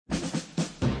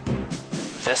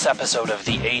This episode of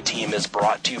The A-Team is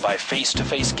brought to you by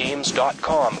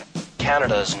FaceToFaceGames.com,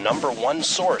 Canada's #1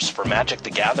 source for Magic the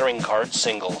Gathering card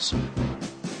singles.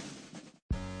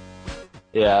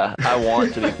 Yeah, I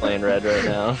want to be playing red right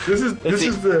now. This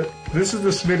is the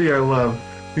Smitty I love.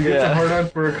 He gets a hard on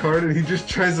for a card and he just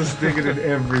tries to stick it in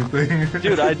everything.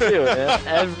 Dude, I do, man.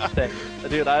 Everything.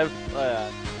 Dude,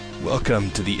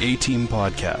 Welcome to the A-Team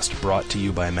podcast, brought to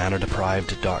you by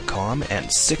ManaDeprived.com and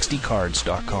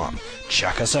 60cards.com.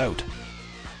 Check us out.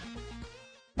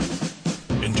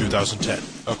 In 2010,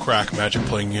 a crack Magic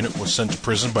playing unit was sent to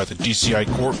prison by the DCI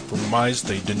court for crimes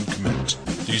they didn't commit.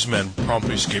 These men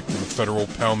promptly escaped from the federal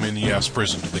pound-me-in-the-ass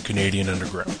prison to the Canadian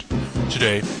underground.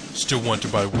 Today, still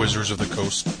wanted by Wizards of the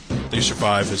Coast, they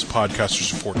survive as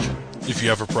podcasters of fortune. If you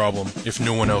have a problem, if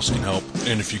no one else can help,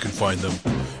 and if you can find them,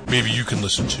 maybe you can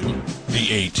listen to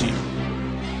The A-Team.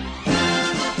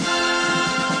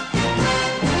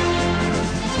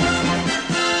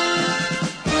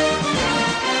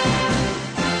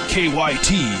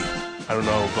 KYT. I don't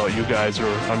know about you guys, or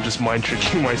I'm just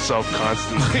mind-tricking myself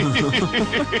constantly.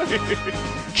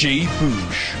 J.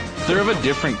 Boosh. They're of a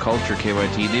different culture,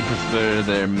 KYT. They prefer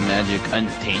their magic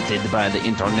untainted by the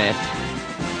internet.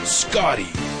 Scotty.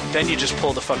 Then you just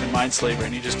pull the fucking Mindslaver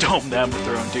and you just dome them with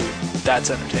their own dude. That's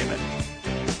entertainment.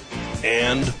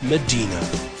 And Medina.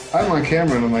 I'm on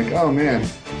camera and I'm like, oh man,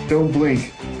 don't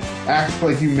blink. Act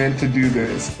like you meant to do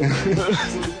this. And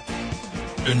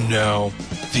now,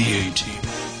 The A-Team.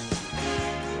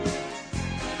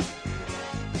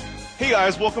 Hey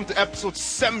guys, welcome to episode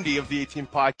 70 of the A-Team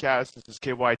podcast. This is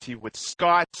KYT with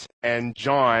Scott and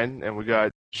John, and we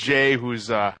got Jay, who's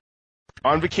on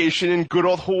vacation in good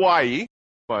old Hawaii,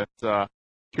 but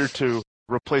here to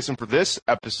replace him for this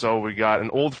episode. We got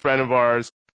an old friend of ours,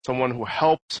 someone who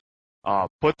helped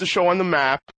put the show on the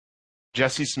map,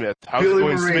 Jesse Smith. How's Billy it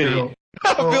going, Moreno. Smitty?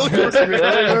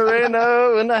 Billy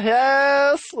Moreno in the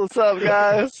house. What's up,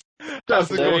 guys?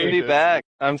 How's it Good going? to be back.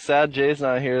 I'm sad Jay's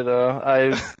not here,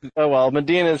 though. Well,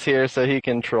 Medina's here, so he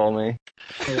can troll me.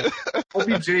 I'll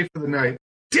be Jay for the night.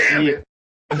 Damn it!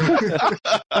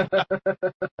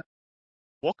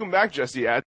 Welcome back, Jesse.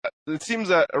 It seems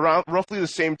that around roughly the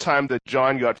same time that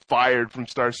John got fired from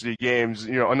Star City Games,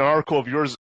 an article of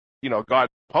yours, got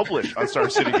published on Star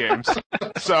City Games.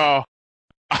 So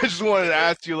I just wanted to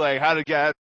ask you, how did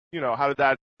that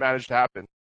manage to happen?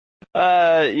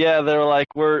 Yeah, they were like,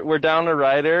 we're down a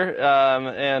writer,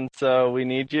 and so we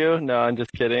need you. No, I'm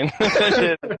just kidding. I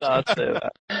did not say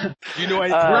that.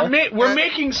 We're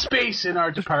making space in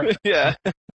our department. Yeah.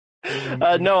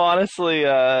 No, honestly,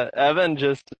 Evan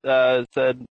just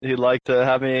said he'd like to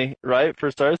have me write for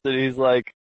Star City. He's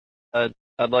like, I'd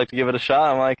like to give it a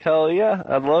shot. I'm like, hell yeah,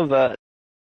 I'd love that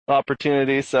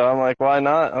opportunity. So I'm like, why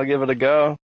not? I'll give it a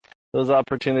go. Those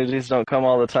opportunities don't come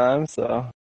all the time, so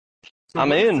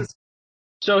I'm in.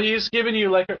 So he's giving you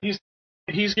like a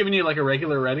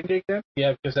regular writing gig then?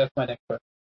 Yeah, because that's my next question.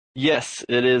 Yes,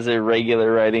 it is a regular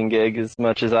writing gig as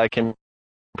much as I can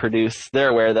produce. They're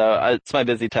aware, though. It's my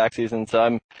busy tax season, so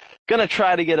I'm going to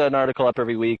try to get an article up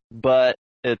every week, but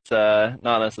it's not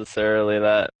necessarily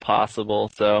that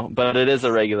possible. But it is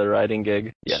a regular writing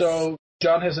gig, yes. So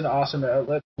John has an awesome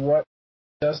outlet. What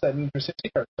does that mean for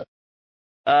 60 cards?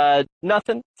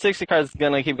 Nothing. 60 cards is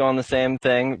going to keep going the same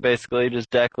thing, basically, just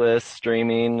deck lists,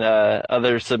 streaming,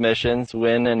 other submissions,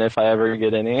 when and if I ever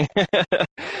get any.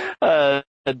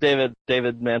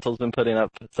 David Mantle's been putting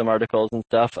up some articles and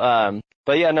stuff.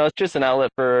 But yeah, no, it's just an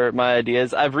outlet for my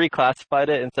ideas. I've reclassified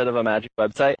it instead of a Magic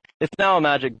website. It's now a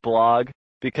Magic blog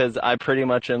because I pretty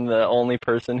much am the only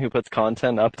person who puts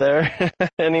content up there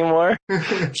anymore.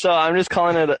 So I'm just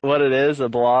calling it what it is, a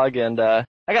blog, and I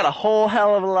got a whole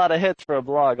hell of a lot of hits for a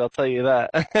blog, I'll tell you that.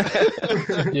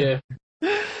 Yeah.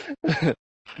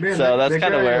 Man, so that's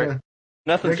kind of where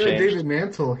nothing's that guy changed. David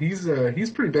Mantle, he's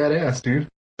pretty badass, dude.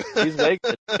 He's big.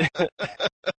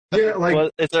 Yeah,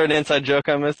 is there an inside joke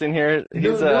I'm missing here?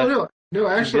 No.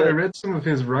 Actually, I read some of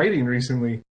his writing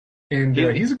recently, and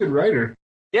he's a good writer.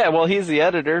 Yeah, well, he's the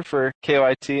editor for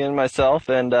KYT and myself,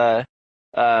 and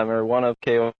or one of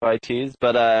KYT's.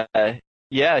 But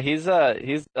yeah, he's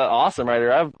an awesome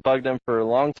writer. I've bugged him for a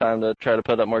long time to try to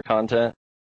put up more content.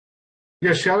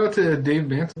 Yeah, shout out to Dave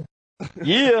Mantle.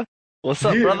 Yeah, what's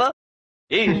up, brother?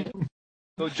 Hey.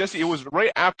 So Jesse, it was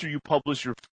right after you published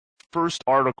your first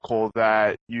article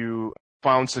that you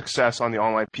found success on the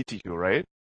online PTQ, right?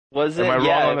 Was it? Am I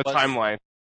wrong on the timeline?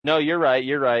 No, you're right.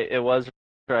 It was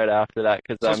right after that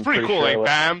because it's pretty cool. Sure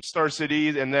bam, Star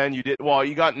City, and then you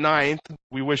got 9th.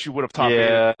 We wish you would have top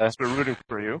 8. We're rooting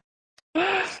for you.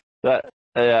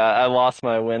 I lost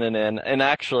my winning in, and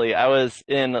actually I was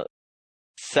in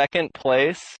second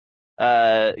place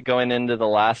going into the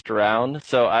last round.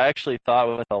 So I actually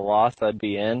thought with a loss I'd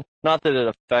be in. Not that it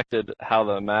affected how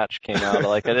the match came out.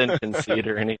 Like I didn't concede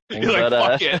or anything. You're but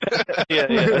like, fuck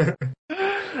it.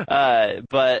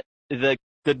 but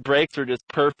the breaks were just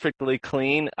perfectly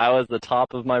clean. I was the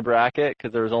top of my bracket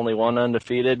because there was only one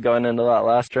undefeated going into that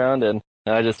last round, and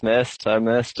I just missed. I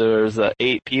missed. There was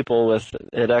 8 people with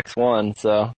at X1,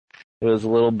 so it was a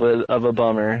little bit of a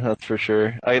bummer, that's for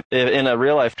sure. In a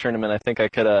real life tournament, I think I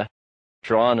could have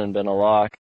drawn and been a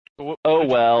lock.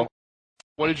 Well.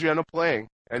 What did you end up playing?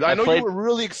 And I know you were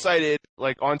really excited,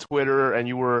 like on Twitter, and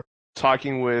you were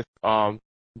talking with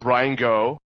Brian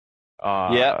Go.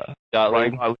 Yeah,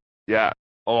 yeah,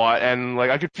 a lot, and like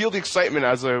I could feel the excitement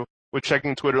as I was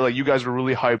checking Twitter. Like you guys were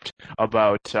really hyped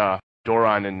about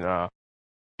Doran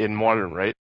in Modern,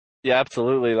 right? Yeah,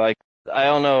 absolutely. Like I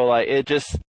don't know, like it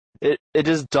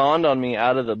just dawned on me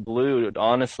out of the blue.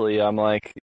 Honestly, I'm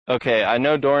like, okay, I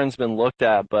know Doran's been looked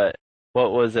at, but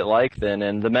what was it like then?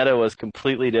 And the meta was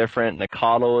completely different.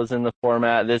 Nakatl was in the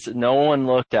format. No one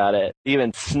looked at it.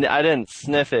 Even I didn't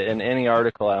sniff it in any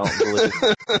article, I don't believe,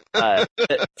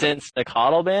 since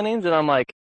Nakatl bannings. And I'm like,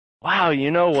 wow,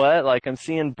 you know what? Like I'm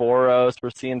seeing Boros, we're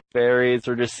seeing Fairies,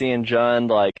 we're just seeing Jund.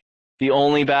 Like the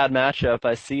only bad matchup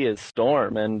I see is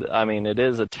Storm, and I mean it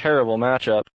is a terrible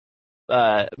matchup.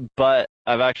 But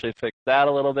I've actually fixed that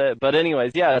a little bit. But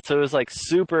anyways, yeah. So it was like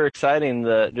super exciting.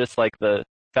 The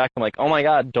fact I'm like, oh my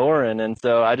god, Doran. And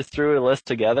so I just threw a list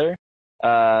together.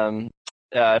 I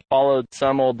followed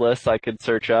some old lists I could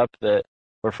search up that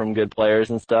were from good players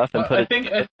and stuff. And I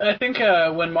think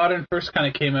when Modern first kind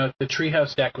of came out, the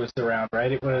Treehouse deck was around,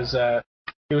 right? It was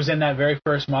in that very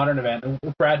first Modern event.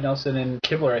 Brad Nelson and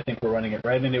Kibler, I think, were running it,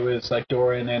 right? And it was like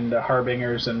Doran and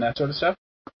Harbingers and that sort of stuff.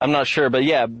 I'm not sure, but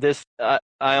yeah, I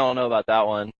don't know about that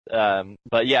one.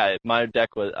 But yeah, my deck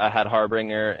I had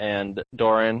Harbinger and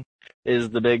Doran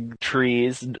is the big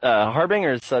trees.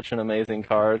 Harbinger is such an amazing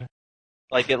card.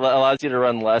 Like it allows you to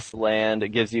run less land. It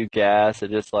gives you gas. It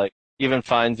just like even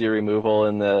finds your removal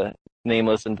in the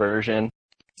nameless inversion.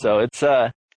 So it's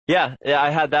yeah. I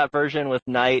had that version with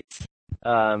Knights.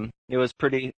 It was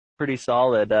pretty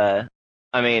solid.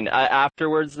 I mean,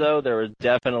 afterwards though, there was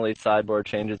definitely sideboard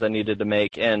changes I needed to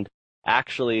make, and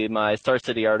actually my Star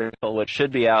City article, which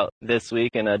should be out this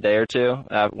week in a day or two,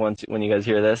 when you guys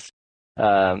hear this,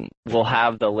 will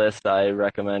have the list I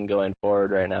recommend going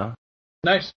forward right now.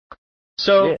 Nice.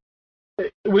 So,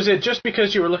 was it just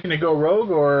because you were looking to go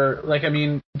rogue, or like, I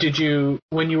mean,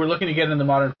 when you were looking to get in the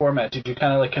Modern format, did you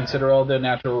kind of like consider all the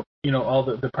natural, all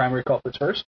the primary culprits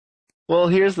first? Well,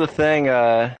 here's the thing.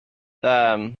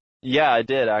 Yeah, I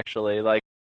did actually. Like,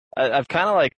 I've kind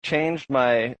of like changed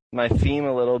my theme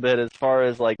a little bit as far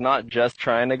as like not just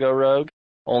trying to go rogue,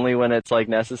 only when it's like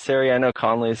necessary. I know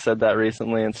Conley said that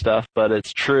recently and stuff, but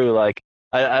it's true. Like,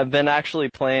 I've been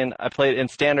actually playing. I played in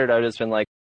Standard. I've just been like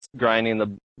grinding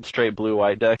the straight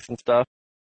blue-white decks and stuff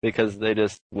because they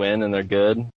just win and they're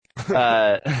good.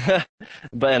 And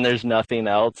there's nothing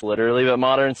else literally. But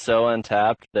Modern's so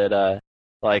untapped that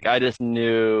like I just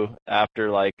knew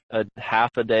after like half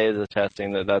a day of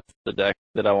testing that that's the deck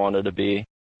that I wanted to be.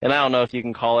 And I don't know if you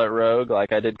can call it rogue.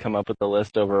 Like I did come up with the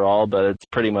list overall, but it's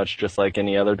pretty much just like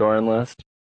any other Doran list.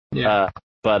 Yeah.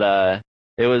 But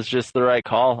it was just the right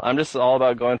call. I'm just all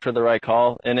about going for the right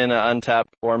call. And in an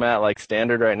untapped format like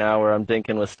Standard right now, where I'm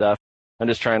dinking with stuff, I'm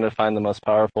just trying to find the most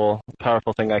powerful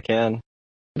thing I can.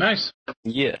 Nice.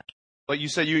 Yeah. Like you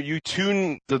said, you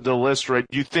tune the list, right?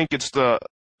 Do you think it's the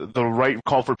right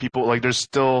call for people? Like there's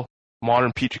still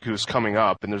Modern Pichiku's coming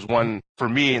up, and there's one for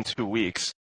me in 2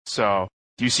 weeks. So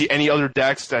do you see any other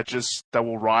decks that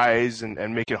will rise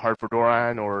and make it hard for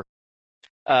Doran, or?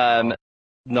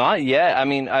 Not yet. I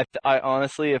mean, I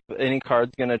honestly, if any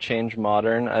card's gonna change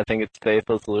Modern, I think it's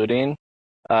Faithless Looting.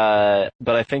 But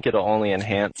I think it'll only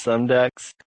enhance some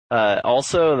decks.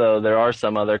 Also, though, there are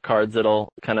some other cards that'll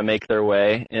kind of make their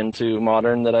way into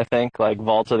Modern that I think, like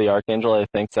Vault of the Archangel, I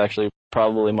think is actually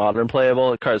probably Modern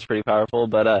playable. The card's pretty powerful,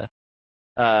 but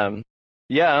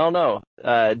yeah, I don't know.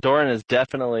 Doran is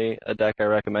definitely a deck I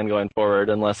recommend going forward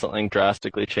unless something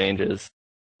drastically changes.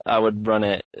 I would run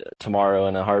it tomorrow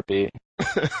in a heartbeat.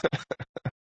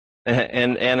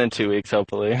 and in 2 weeks,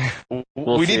 hopefully.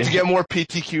 We need to get more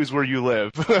PTQs where you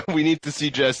live. We need to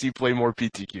see Jesse play more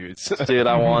PTQs. Dude,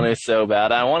 I want it so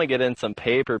bad. I want to get in some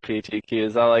paper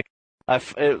PTQs.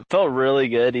 It felt really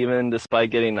good, even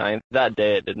despite getting 9th. That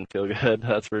day it didn't feel good,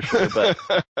 that's for sure. But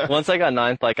once I got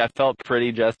 9th, like I felt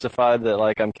pretty justified that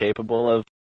like I'm capable of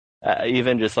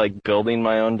even just like building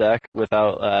my own deck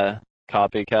without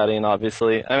copycatting.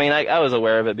 Obviously, I mean I was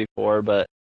aware of it before, but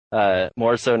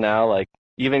more so now. Like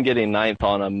even getting ninth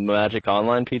on a Magic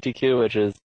Online PTQ, which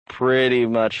is pretty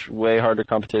much way harder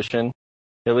competition.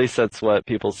 At least that's what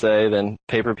people say than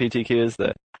paper PTQs.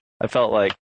 That I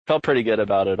felt pretty good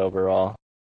about it overall.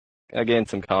 I gained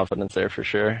some confidence there for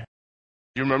sure. Do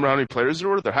you remember how many players there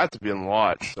were? There had to be a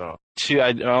lot. So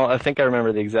I think I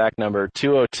remember the exact number,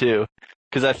 202.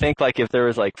 Because I think if there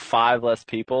was 5 less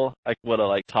people, I would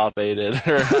have top 8'd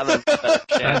or had a better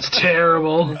chance. That's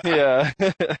terrible. Yeah.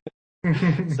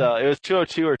 So it was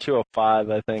 202 or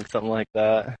 205, I think, something like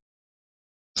that.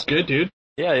 It's good, dude.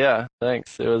 Yeah,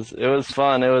 thanks. It was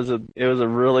fun. It was a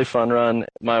really fun run.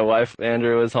 My wife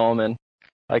Andrew was home and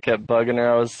I kept bugging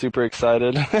her. I was super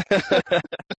excited.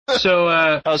 So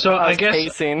I was I guess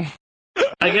pacing.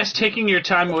 I guess taking your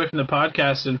time away from the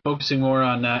podcast and focusing more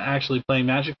on actually playing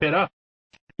Magic paid off.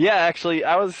 Yeah, actually,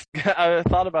 I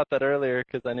thought about that earlier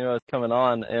because I knew I was coming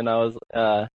on, and I was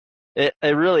it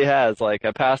really has. I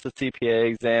passed the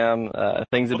CPA exam.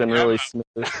 Things have been really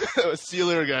smooth. See you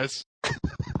later, guys.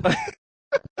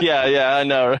 Yeah, I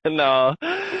know. No,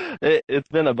 it's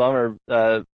been a bummer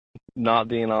not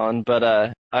being on,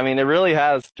 but I mean, it really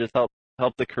has just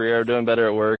helped the career, doing better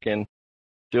at work and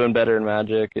doing better in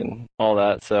Magic and all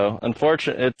that. So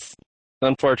it's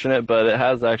unfortunate, but it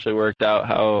has actually worked out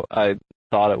how I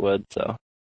thought it would. So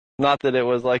not that it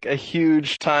was a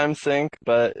huge time sink,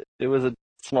 but it was a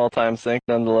small time sink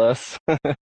nonetheless.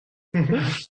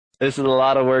 This is a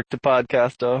lot of work to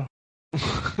podcast, though.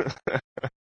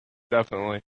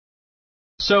 Definitely.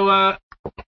 So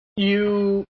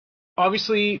you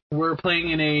obviously were playing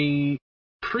in a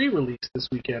pre-release this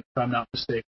weekend, if I'm not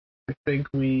mistaken. I think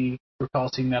we recall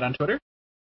seeing that on Twitter.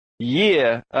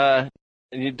 Yeah,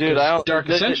 dude, Dark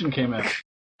Ascension came out.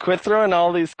 Quit throwing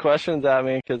all these questions at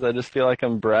me because I just feel like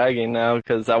I'm bragging now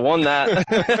because I won that.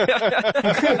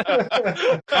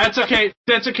 That's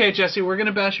okay, Jesse. We're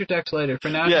gonna bash your decks later. For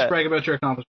now, just brag about your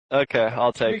accomplishment. Okay,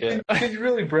 I'll take it. Can you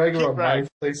really brag about my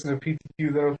place in a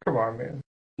PTQ though? Come on, man.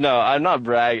 No, I'm not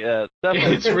bragging.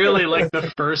 It's really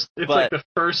the first. It's the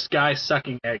first guy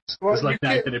sucking eggs. Well, was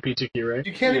ninth in a PTQ, right?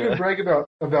 You can't even brag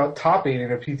about topping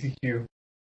in a PTQ.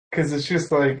 Because it's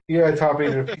just I top 8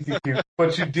 in a PTQ,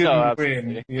 but you didn't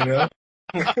win, you know?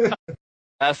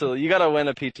 Absolutely. You gotta win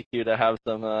a PTQ to have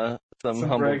some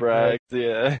humble brags.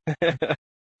 Yeah.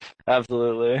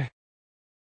 Absolutely.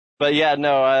 But yeah,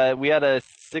 no, we had a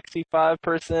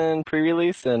 65-person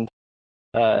pre-release, and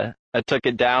I took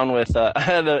it down with, I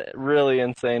had a really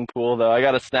insane pool, though. I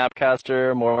got a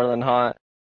Snapcaster, More Than Haunt,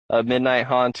 Midnight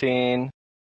Haunting,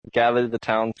 gathered the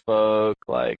townsfolk,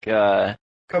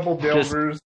 couple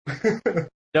Delvers.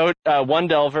 No, one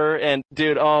Delver, and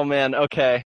dude, oh man,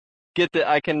 okay.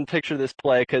 I can picture this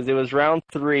play, because it was round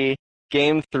 3,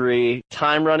 game 3,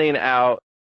 time running out.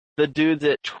 The dude's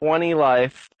at 20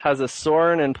 life, has a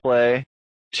Sorin in play,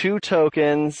 2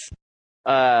 tokens,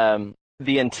 the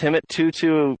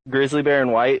 2/2 Grizzly Bear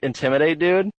and White Intimidate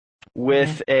dude,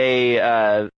 with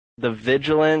the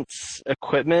Vigilance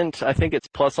equipment. I think it's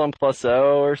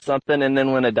 +1/+0 or something, and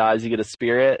then when it dies, you get a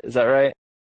Spirit. Is that right?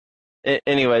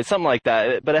 Anyway, something like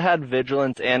that. But it had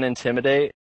Vigilance and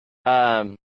Intimidate.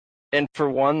 And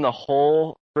for the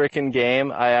whole freaking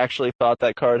game, I actually thought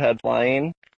that card had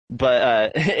Flying.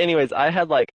 But anyways, I had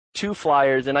 2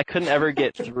 flyers, and I couldn't ever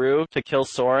get through to kill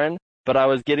Sorin. But I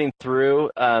was getting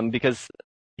through because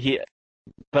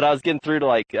But I was getting through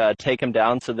to take him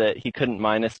down so that he couldn't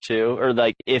 -2, or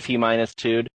if he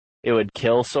 -2'd, it would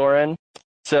kill Sorin.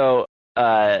 So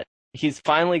he's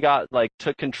finally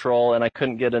took control, and I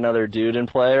couldn't get another dude in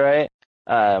play, right?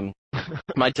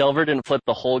 My Delver didn't flip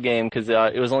the whole game because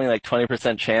it was only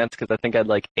 20% chance, because I think I had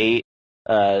 8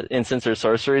 instants or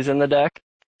sorceries in the deck.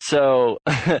 So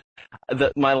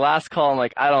my last call, I'm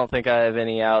I don't think I have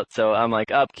any out. So I'm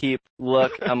upkeep,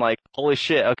 look, I'm holy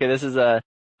shit. Okay, this is a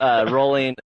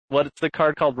rolling, what's the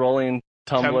card called? Rolling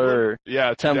Tumbler?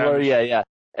 Yeah, Tumbler, yeah.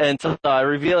 And so I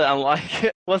reveal it, I'm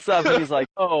what's up? And he's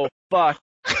oh, fuck.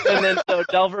 And then so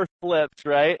Delver flips,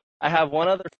 right? I have one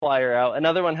other flyer out.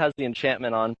 Another one has the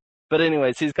enchantment on. But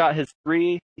anyways, he's got his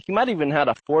 3, he might even had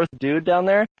a 4th dude down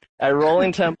there. At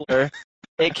Rolling Templar,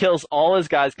 it kills all his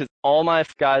guys, because all my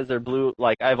guys are blue.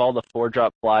 I have all the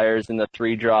 4-drop flyers and the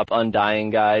 3-drop Undying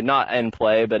guy. Not in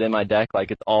play, but in my deck,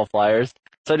 it's all flyers.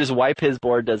 So I just wipe his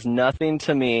board, does nothing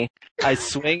to me. I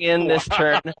swing in this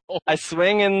turn. I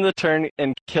swing in the turn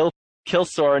and kill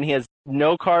Sorin. He has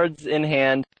no cards in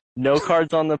hand, no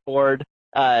cards on the board.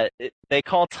 They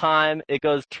call time. It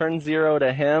goes turn 0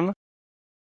 to him.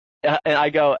 And I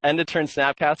go end of turn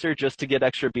Snapcaster just to get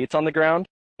extra beats on the ground.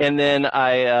 And then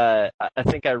I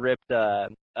think I ripped, because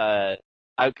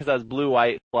I was blue,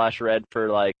 white, flash red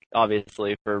for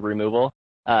obviously for removal.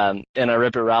 And I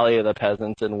rip a rally of the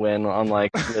peasants and win on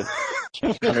like the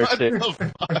 1 or 2.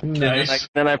 Nice.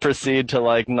 Then I proceed to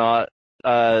like not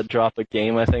drop a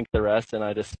game, I think, the rest, and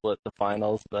I just split the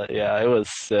finals. But yeah, it was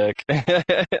sick.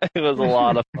 It was a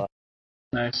lot of fun.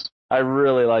 Nice. I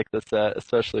really like the set,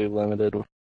 especially limited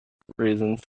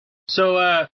reasons.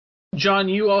 So, John,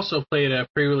 you also played a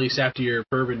pre-release after your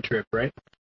bourbon trip, right?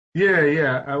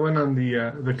 Yeah. I went on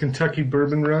the Kentucky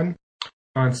bourbon run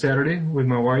on Saturday with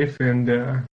my wife, and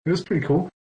it was pretty cool.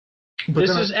 But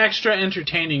this is extra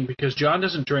entertaining because John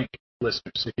doesn't drink,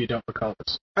 listeners, if you don't recall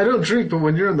this. I don't drink, but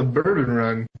when you're on the bourbon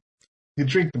run, you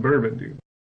drink the bourbon, dude.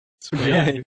 That's what you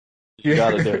gotta do. You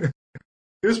gotta do it.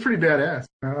 It was pretty badass.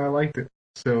 I liked it.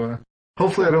 So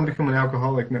hopefully I don't become an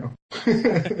alcoholic now.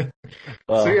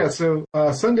 So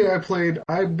Sunday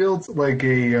I built like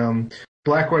a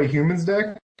black-white humans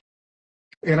deck,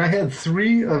 and I had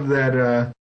 3 of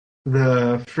that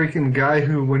the freaking guy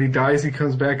who, when he dies, he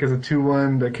comes back as a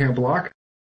 2/1 that can't block.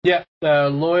 Yeah,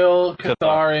 Loyal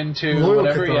Cathar into Loyal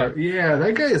whatever. Cathar. Yeah,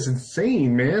 that guy is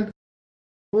insane, man.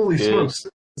 Holy smokes.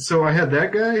 So I had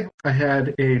that guy. I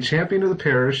had a Champion of the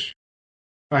Parish.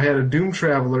 I had a Doom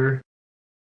Traveler.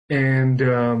 And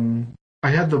I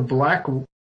had the black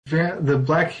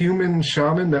human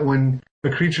shaman that when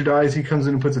a creature dies, he comes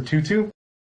in and puts a 2/2.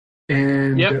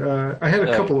 And I had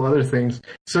a couple other things.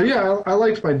 So yeah, I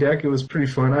liked my deck. It was pretty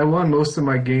fun. I won most of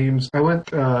my games. I went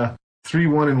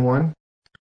 3-1-1,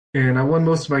 and I won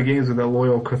most of my games with that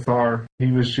Loyal Cathar.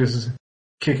 He was just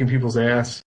kicking people's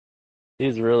ass.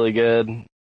 He's really good.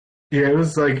 Yeah, it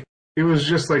was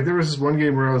just like there was this one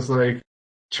game where I was like,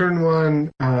 turn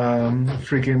 1,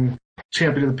 freaking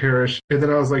Champion of the Parish, and then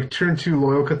I was like, turn 2,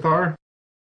 Loyal Cathar.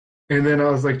 And then I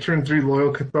was like, turn 3,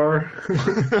 Loyal Cathar.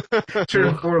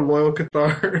 Turn 4, Loyal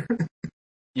Cathar.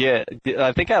 Yeah,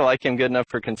 I think I like him good enough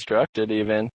for Constructed,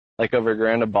 even. Like over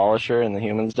Grand Abolisher in the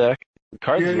Humans deck. The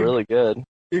card's really good.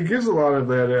 It gives a lot of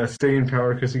that staying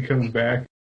power because he comes back.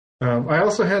 I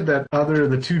also had the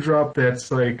 2-drop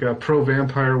that's like Pro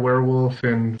Vampire, Werewolf,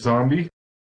 and Zombie.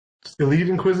 Elite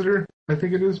Inquisitor, I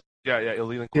think it is. Yeah,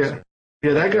 Elite Inquisitor.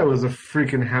 Yeah, that guy was a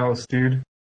freaking house, dude.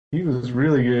 He was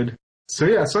really good. So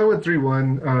yeah, I went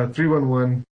 3-1,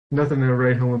 3-1-1. Nothing to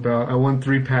write home about. I won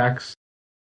 3 packs,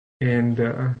 and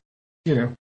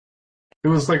it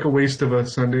was like a waste of a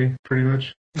Sunday, pretty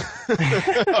much.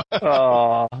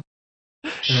 Aww.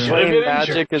 Playing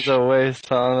Magic is a waste,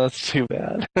 huh? That's too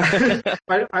bad.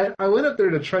 I went up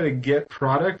there to try to get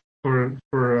product for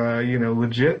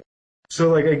legit. So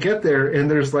like I get there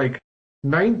and there's like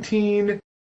 19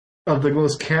 of the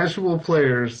most casual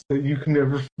players that you can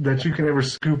ever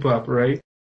scoop up, right?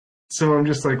 So I'm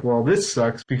just like, well, this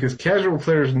sucks because casual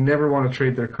players never want to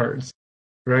trade their cards,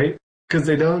 right? Because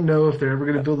they don't know if they're ever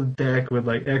going to build a deck with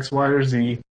like X, Y, or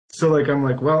Z. So like I'm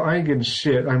like, well, I ain't getting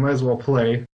shit. I might as well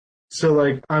play. So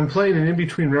like I'm playing, and in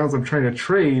between rounds I'm trying to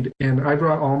trade, and I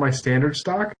brought all my standard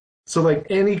stock. So like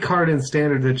any card in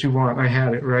standard that you want, I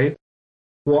had it, right?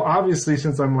 Well, obviously,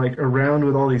 since I'm like around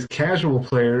with all these casual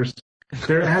players,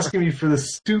 they're asking me for the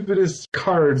stupidest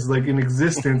cards like in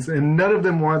existence, and none of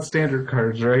them want standard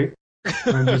cards, right?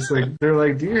 And I'm just like, they're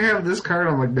like, do you have this card?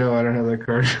 I'm like, no, I don't have that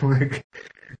card. I'm like,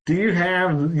 do you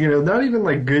have, not even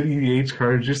like good EDH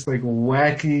cards, just like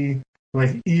wacky,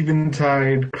 like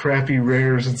eventide, crappy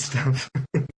rares and stuff.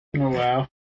 Oh wow.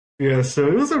 Yeah, so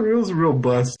it was a real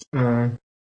bust. I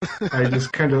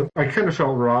kind of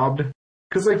felt robbed.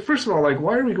 Because, like, first of all, like,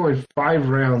 why are we going 5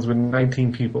 rounds with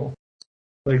 19 people?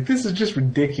 Like, this is just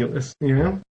ridiculous,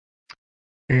 And,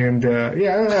 I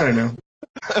don't know.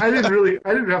 I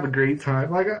didn't have a great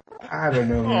time. Like, I don't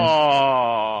know, man.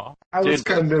 Aww. I was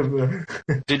kind of...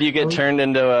 Did you get turned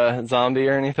into a zombie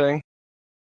or anything?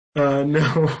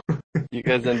 No. You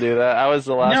guys didn't do that? I was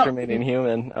the last remaining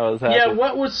human. I was happy. Yeah,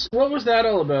 what was that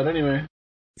all about, anyway?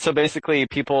 So basically,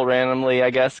 people randomly, I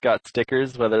guess, got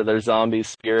stickers, whether they're zombie,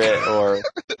 spirit, or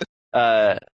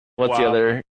what's the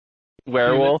other?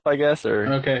 Werewolf, I guess, or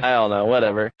I don't know,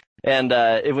 whatever. And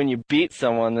when you beat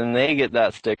someone, then they get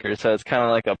that sticker, so it's kind of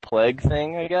like a plague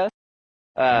thing, I guess.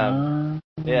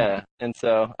 Yeah, and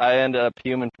so I ended up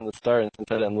human from the start, and since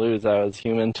I didn't lose, I was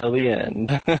human till the end.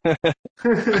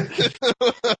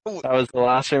 I was the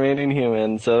last remaining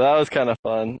human, so that was kind of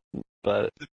fun,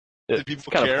 but... Did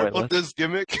people care about this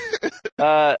gimmick?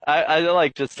 I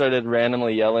like just started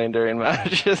randomly yelling during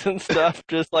matches and stuff.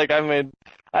 Just like I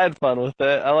had fun with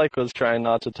it. I was trying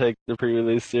not to take the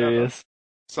pre-release serious.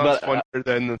 Sounds funnier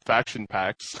than the faction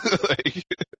packs.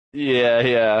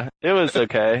 Yeah, it was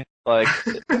okay. Like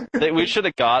we should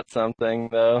have got something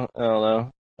though. I don't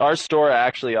know. Our store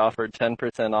actually offered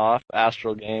 10% off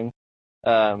Astral Game,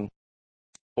 for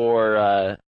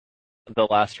the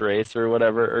last race or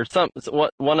whatever, or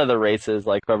one of the races,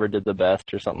 like whoever did the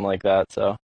best or something like that.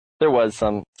 So there was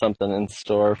something in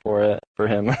store for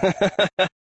him.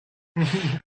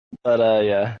 But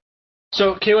yeah.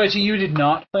 So KYT, you did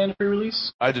not plan a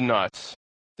pre-release? I did not.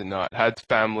 Had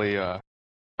family. I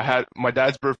had my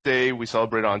dad's birthday. We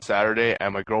celebrated on Saturday,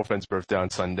 and my girlfriend's birthday on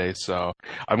Sunday. So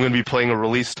I'm going to be playing a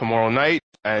release tomorrow night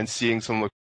and seeing some of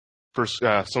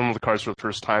the cards for the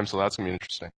first time. So that's going to be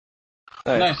interesting.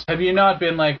 Nice. Have you not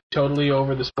been like totally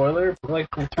over the spoiler like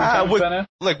with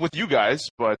you guys?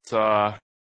 But so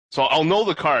I'll know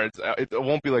the cards. It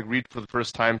won't be like read for the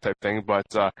first time type thing. But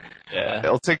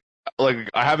it'll take. Like,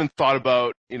 I haven't thought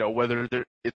about, whether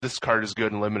this card is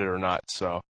good and limited or not,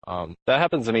 so... that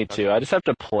happens to me, too. I just have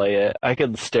to play it. I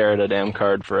could stare at a damn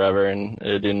card forever, and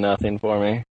it'd do nothing for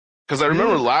me. Because I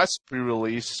remember last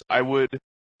pre-release,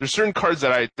 there's certain cards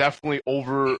that I definitely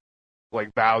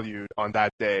valued on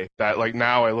that day, that, like,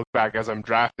 now I look back as I'm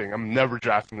drafting, I'm never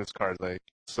drafting this card,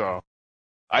 so...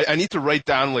 I need to write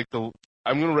down,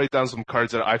 I'm going to write down some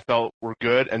cards that I felt were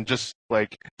good and just,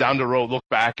 down the road, look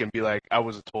back and be like, I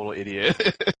was a total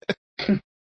idiot.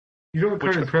 You know what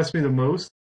card impressed me the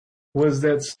most? Was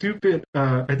that stupid,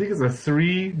 I think it's a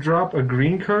 3-drop, a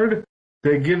green card,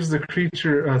 that gives the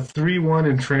creature a 3/1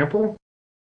 and trample,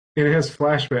 and it has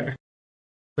flashback.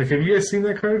 Have you guys seen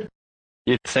that card?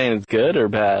 You saying it's good or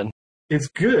bad? It's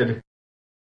good.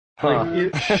 Huh.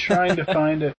 Trying to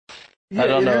find it. Yeah, I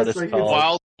don't know what it's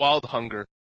called. Wild Hunger.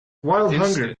 Wild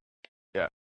Instant. Hunger. Yeah.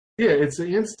 Yeah, it's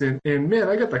an instant, and man,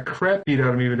 I got the crap beat out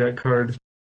of me with that card.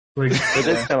 It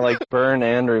is kind of like burn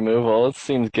and removal. It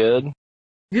seems good.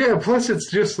 Yeah, plus it's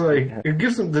just it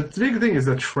gives them, the big thing is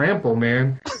the trample,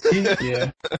 man.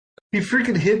 He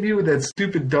freaking hit me with that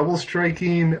stupid double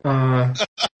striking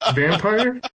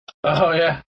vampire. Oh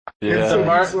yeah. Yeah. So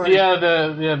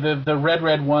the red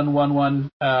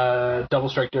 1/1 double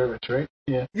strike dervish, right?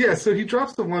 Yeah. Yeah, so he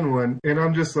drops the 1/1, and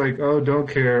I'm just like, oh, don't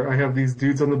care. I have these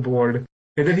dudes on the board.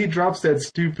 And then he drops that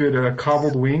stupid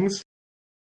cobbled wings.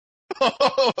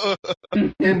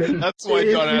 And that's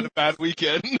why John had a bad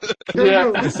weekend.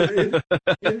 No, listen,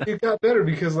 it got better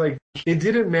because, it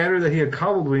didn't matter that he had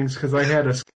cobbled wings because I had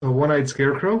a one-eyed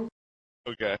scarecrow.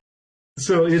 Okay.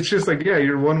 So it's just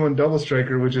you're 1/1 double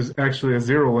striker, which is actually a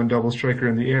 0/1 double striker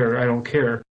in the air. I don't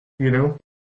care,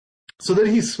 So then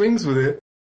he swings with it,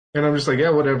 and I'm just like,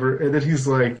 yeah, whatever. And then he's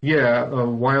like, yeah, a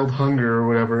wild hunger or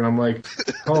whatever. And I'm like,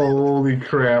 holy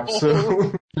crap.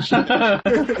 So,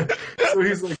 so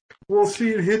he's like, well,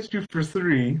 see, it hits you for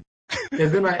 3,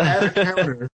 and then I add a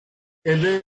counter, and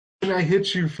then I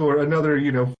hit you for another,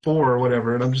 4 or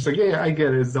whatever. And I'm just like, yeah, I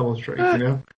get it. It's double strike,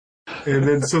 And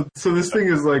then, so this thing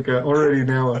is already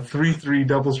now a 3/3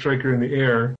 double striker in the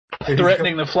air.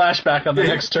 Threatening the flashback on the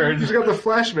next turn. He's got the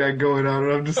flashback going on,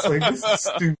 and I'm just like, this is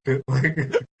stupid.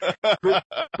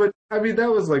 But I mean,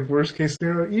 that was worst case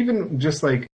scenario. Even just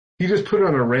he just put it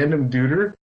on a random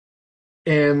duder,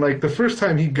 and the first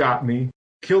time he got me,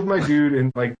 killed my dude,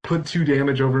 and put 2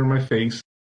 damage over in my face,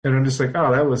 and I'm just like,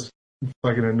 oh, that was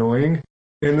fucking annoying.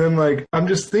 And then I'm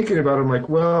just thinking about it, I'm like,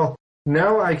 well,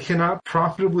 now I cannot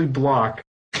profitably block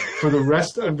for the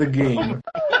rest of the game,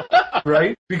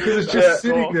 right? Because it's just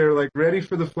sitting there, ready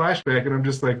for the flashback, and I'm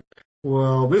just like,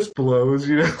 well, this blows,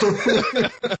 And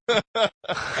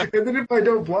then if I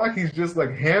don't block, he's just,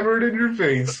 hammered in your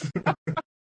face.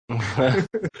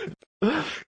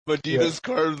 Medina's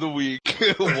card of the week,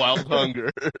 Wild Hunger.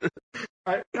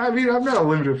 I mean, I'm not a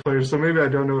limited player, so maybe I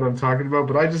don't know what I'm talking about,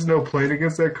 but I just know playing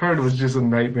against that card was just a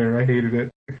nightmare. I hated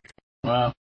it.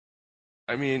 Wow.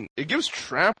 I mean, it gives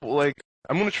trample. I'm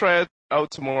gonna try it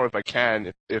out tomorrow if I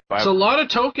can. If I. It's a lot of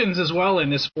tokens as well in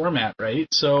this format, right?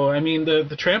 So I mean, the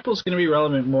trample is going to be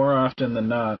relevant more often than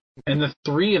not, and the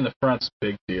 3 in the front's a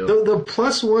big deal. The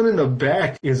 +1 in the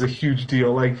back is a huge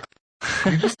deal.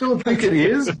 You just don't think it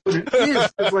is, but it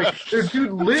is. It's their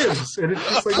dude lives, and it's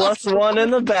just +1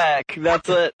 in the back. That's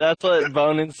what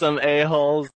boning some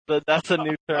a-holes. But that's a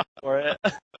new term for it.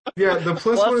 Yeah, the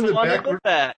 +1 in the back.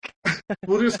 back.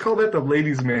 We'll just call that the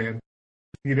ladies' man.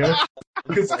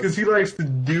 Because he likes to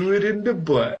do it in the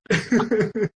butt.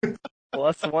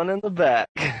 +1 in the back.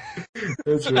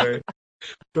 That's right.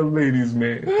 The ladies'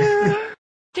 man.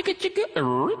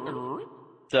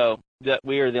 So,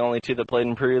 we are the only 2 that played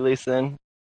in pre-release then?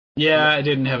 Yeah, I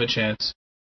didn't have a chance.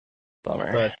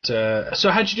 Bummer. But, so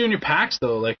how'd you do in your packs,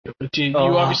 though? You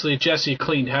obviously, Jesse,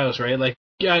 cleaned house, right?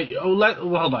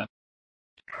 Hold on.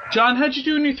 John, how'd you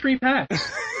do in your 3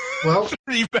 packs? Well,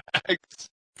 3 packs.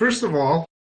 First of all,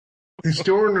 the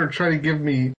store owner tried to give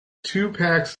me 2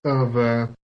 packs of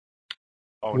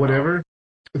whatever,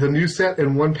 the new set,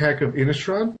 and 1 pack of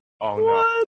Innistrad. Oh,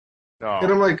 what? No. And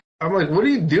I'm like, I'm like, what are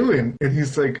you doing? And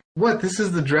he's like, what? This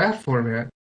is the draft format.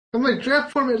 I'm like,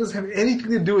 draft format doesn't have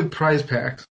anything to do with prize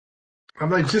packs. I'm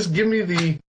like, just give me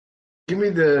the,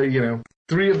 you know,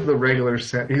 3 of the regular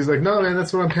set. He's like, no, man,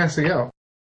 that's what I'm passing out.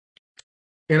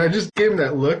 And I just gave him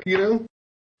that look, you know,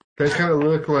 that kind of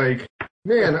look like,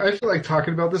 man, I feel like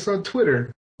talking about this on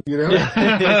Twitter, you know?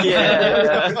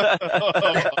 Yeah.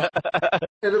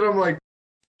 And then I'm like,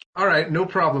 all right, no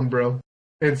problem, bro.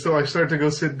 And so I start to go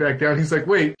sit back down. He's like,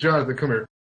 wait, Jonathan, come here.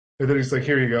 And then he's like,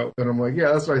 here you go. And I'm like,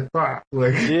 yeah, that's what I thought.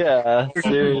 Like, Yeah,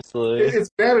 seriously. it's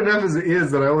bad enough as it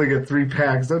is that I only get 3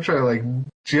 packs. Don't try to, like,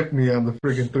 gyp me on the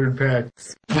freaking 3rd pack.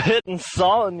 Putting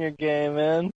salt in your game,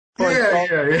 man.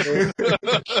 Yeah.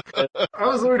 I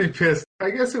was already pissed.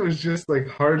 I guess it was just, like,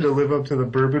 hard to live up to the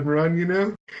bourbon run, you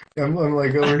know? I'm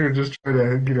like, over here just trying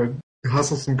to, you know,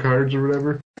 hustle some cards or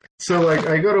whatever. So, like,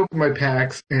 I go to open my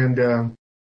packs, and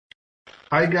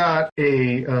I got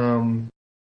a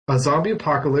zombie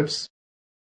apocalypse.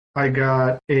 I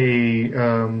got a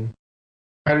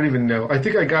I don't even know. I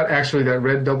think I got actually that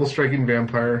red double striking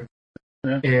vampire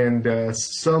and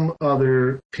some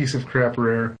other piece of crap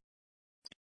rare.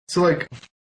 So like,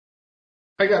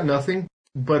 I got nothing.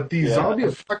 But the zombie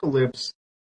apocalypse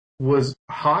was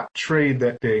hot trade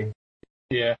that day.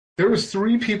 Yeah. There was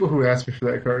 3 people who asked me for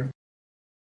that card.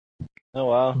 Oh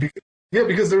wow.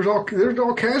 Because they're all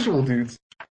casual dudes.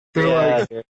 They're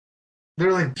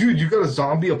like, dude, you got a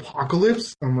zombie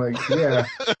apocalypse? I'm like, yeah.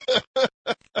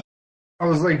 I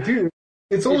was like, dude,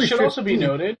 it's only. It should also be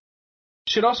noted.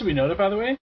 By the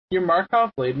way, your Markov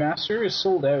Blade Master is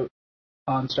sold out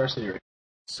on Star City right now.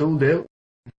 Sold out.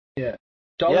 Yeah,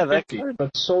 $1.50,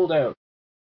 but sold out.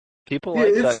 People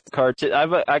like that card too.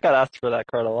 I got asked for that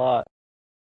card a lot.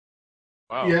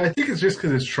 Wow. Yeah, I think it's just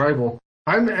because it's tribal.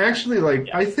 I'm actually like,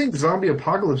 I think Zombie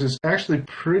Apocalypse is actually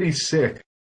pretty sick.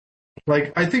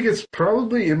 Like, I think it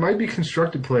might be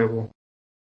constructed playable.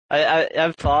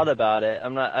 I've thought about it.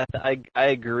 I'm not. I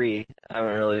agree. I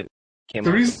haven't really came.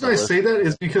 The reason I say that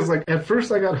is because, like, at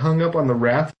first I got hung up on the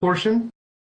Wrath portion,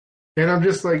 and I'm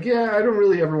just like, yeah, I don't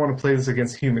really ever want to play this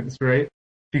against humans, right?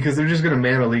 Because they're just gonna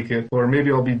mana leak it, or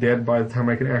maybe I'll be dead by the time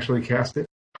I can actually cast it,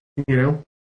 you know.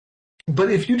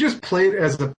 But if you just play it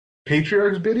as a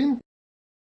Patriarch's Bidding,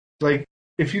 like,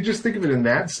 if you just think of it in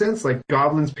that sense, like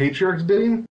Goblin's Patriarch's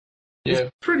Bidding.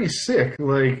 It's pretty sick.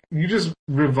 Like, you just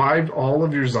revived all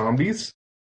of your zombies.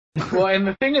 Well, and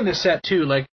the thing in the set, too,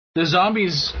 like, the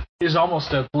zombies is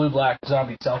almost a blue-black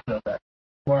zombie self-mill deck,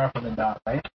 more often than not,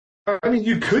 right? I mean,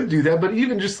 you could do that, but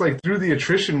even just, like, through the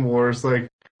attrition wars, like,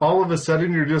 all of a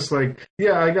sudden you're just like,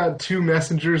 yeah, I got 2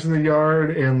 messengers in the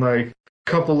yard and, like, a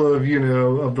couple of, you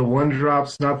know, of the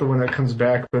 1-drops, not the one that comes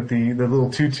back, but the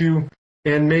little 2/2,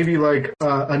 and maybe, like,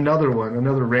 another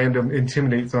random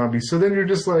Intimidate zombie. So then you're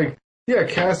just like, yeah,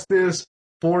 cast this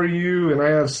for you, and I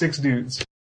have 6 dudes.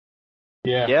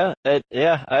 Yeah, I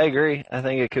agree. I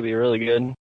think it could be really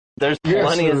good. There's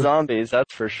plenty of zombies,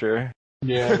 that's for sure.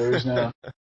 Yeah, there's no.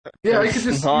 Yeah, I could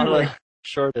just see you, like,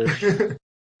 shortage.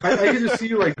 I could just see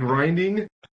you like grinding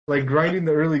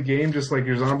the early game, just like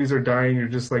your zombies are dying, you're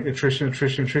just like attrition,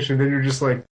 then you're just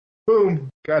like,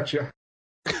 boom, gotcha.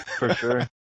 For sure.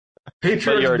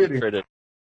 Patriarch's Bidding.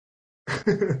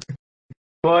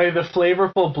 Boy, the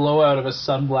flavorful blowout of a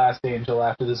Sunblast Angel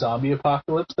after the zombie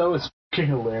apocalypse, though, is fucking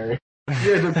hilarious.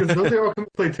 Yeah, because don't they all come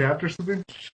to play tapped or something?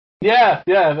 Yeah,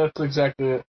 that's exactly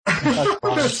it.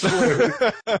 That's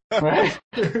right?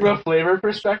 From a flavor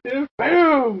perspective,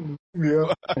 boom!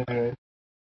 Yeah. Anyway.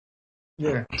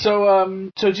 Yeah. So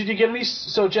did you get any...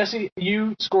 So, Jesse,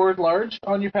 you scored large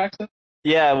on your packs then?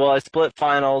 Yeah, well, I split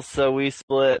finals, so we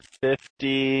split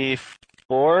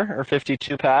 54 or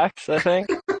 52 packs, I think.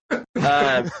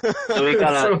 So we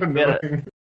got so annoying.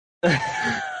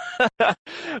 I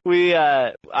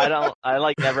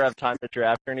like never have time to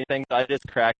draft or anything, so I just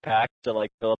crack packs to like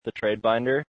fill up the trade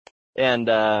binder, and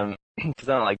because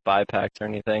I don't like buy packs or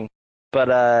anything,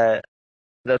 but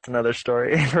that's another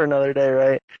story for another day,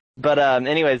 right? But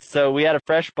anyways, so we had a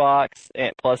fresh box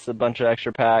and plus a bunch of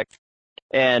extra packs,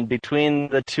 and between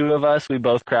the 2 of us, we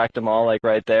both cracked them all like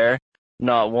right there.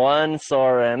 Not one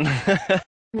Soren.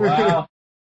 Wow.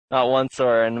 Not one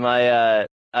Soren. I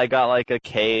got like a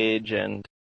cage and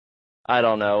I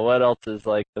don't know what else is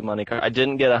like the money card. I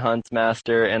didn't get a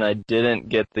Huntsmaster and I didn't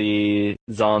get the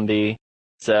zombie.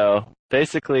 So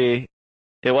basically,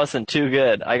 it wasn't too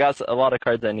good. I got a lot of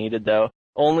cards I needed though.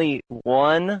 Only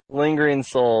 1 Lingering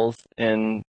Souls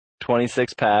in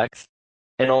 26 packs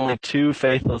and only 2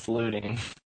 Faithless Looting.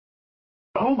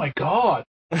 Oh my god.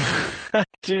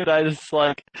 Dude, I'm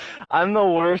the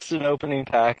worst at opening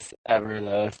packs ever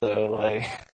though, so like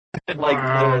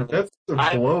wow, that's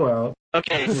a blowout.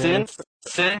 Okay, since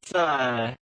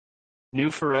New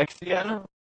Phyrexia,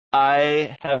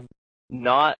 I have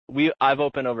not. I've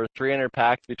opened over 300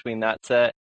 packs between that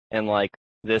set and like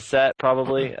this set,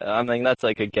 probably. I mean, that's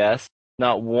like a guess.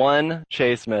 Not one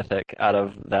Chase Mythic out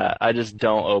of that. I just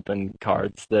don't open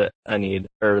cards that I need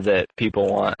or that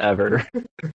people want ever.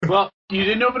 Well, you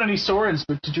didn't open any Sorens,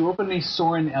 but did you open any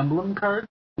Soren emblem cards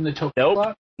in the token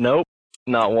slot? Nope,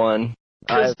 not one.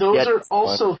 Because those are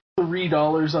also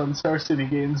 $3 on Star City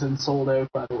Games and sold out,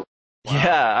 by the way. Wow.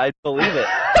 Yeah, I believe it.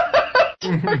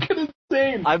 It's fucking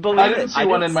insane. I believe I didn't see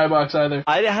one in my box either.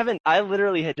 I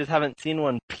literally just haven't seen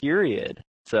one, period.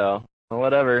 So,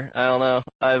 whatever. I don't know.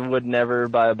 I would never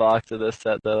buy a box of this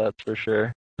set, though, that's for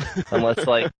sure. Unless,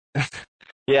 like,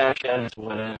 yeah, actually, I just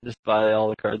wouldn't. Just buy all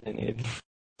the cards I need.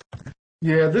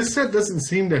 Yeah, this set doesn't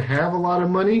seem to have a lot of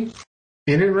money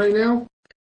in it right now,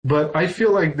 but I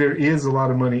feel like there is a lot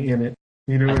of money in it.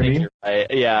 You know what I mean?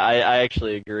 Yeah, I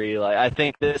actually agree. Like, I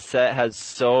think this set has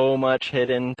so much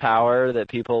hidden power that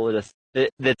people just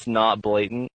that's not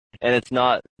blatant, and it's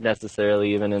not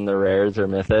necessarily even in the rares or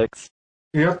mythics.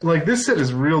 Yep, like this set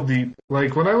is real deep.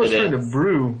 Like when I was trying to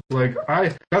brew, like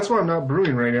that's why I'm not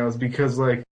brewing right now, is because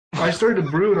like I started to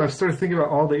brew and I started thinking about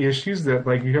all the issues that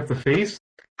like you have to face,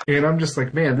 and I'm just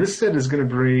like, man, this set is gonna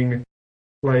bring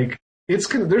like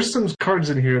there's some cards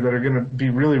in here that are gonna be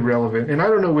really relevant, and I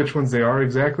don't know which ones they are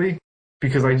exactly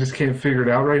because I just can't figure it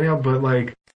out right now. But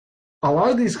like a lot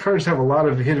of these cards have a lot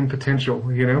of hidden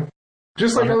potential, you know.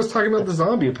 Just like I was talking about the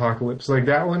zombie apocalypse, like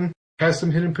that one has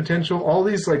some hidden potential. All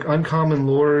these like uncommon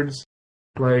lords,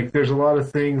 like there's a lot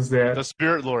of things that the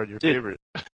Spirit Lord, your favorite.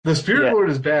 The Spirit Lord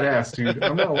is badass, dude.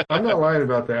 I'm not lying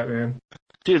about that, man.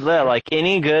 Dude, like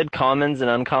any good commons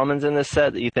and uncommons in this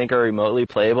set that you think are remotely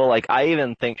playable, like I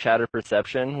even think Shatter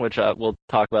Perception, which we'll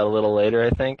talk about a little later,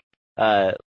 I think.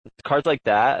 Cards like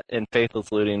that and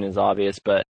Faithless Looting is obvious,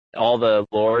 but all the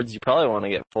lords you probably want to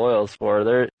get foils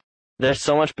for. There's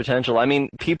so much potential. I mean,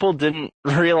 people didn't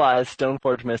realize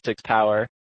Stoneforge Mystic's power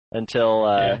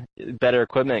until better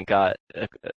equipment got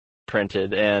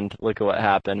printed, and look at what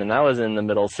happened. And that was in the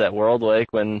middle set World Wake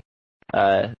when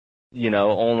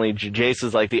only Jace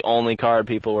was like the only card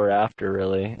people were after,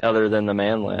 really, other than the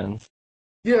Manlands.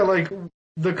 Yeah, like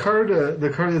the card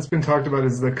that's been talked about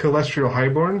is the Celestial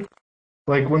Highborn.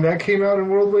 Like when that came out in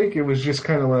World Wake, it was just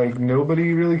kind of like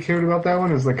nobody really cared about that one.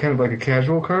 It was like kind of like a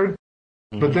casual card.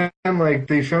 Mm-hmm. But then like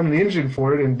they found an engine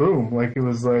for it, and boom, like it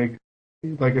was like a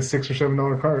 $6 or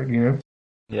 $7 card, you know?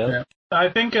 Yeah. I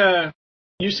think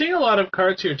you're seeing a lot of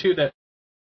cards here too that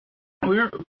we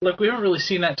haven't really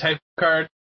seen that type of card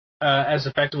as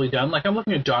effectively done. Like I'm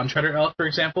looking at Dawn Treader Elf, for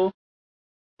example,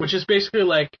 which is basically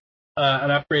like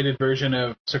an upgraded version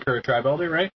of Sakura Tribe Elder,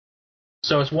 right?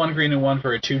 So it's 1 green and 1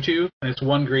 for a 2/2, and it's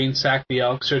 1 green, sack the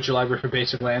elk, search your library for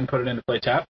basic land, put it into play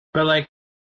tap. But like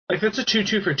that's a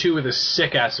 2/2 for 2 with a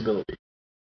sick ass ability.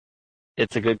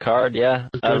 It's a good card, yeah.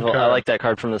 I like that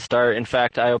card from the start. In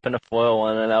fact, I opened a foil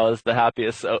one, and that was the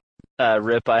happiest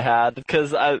rip I had,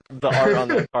 because the art on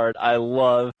that card I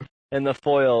love, and the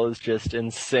foil is just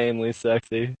insanely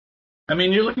sexy. I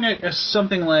mean, you're looking at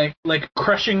something like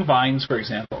Crushing Vines, for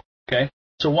example, okay?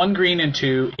 So 1 green and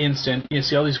 2, instant. You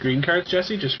see all these green cards,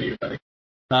 Jesse? Just for you, buddy.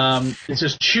 It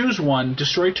says choose 1,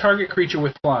 destroy target creature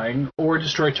with flying, or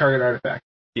destroy target artifact.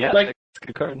 Yeah, that's a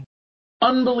good card.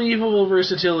 Unbelievable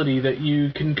versatility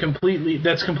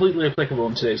that's completely applicable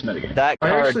in today's metagame. That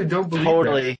card, I actually don't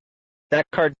believe that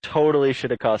card totally should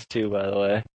have cost 2, by the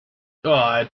way.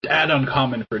 Oh, add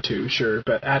uncommon for 2, sure,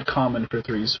 but add common for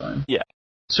 3 is fine. Yeah.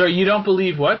 So you don't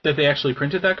believe what? That they actually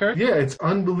printed that card? Yeah, it's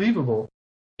unbelievable.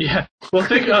 Yeah. Well,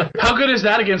 think how good is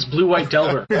that against Blue-White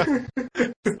Delver?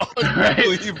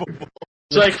 Unbelievable.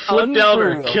 It's like flip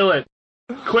Delver, kill it.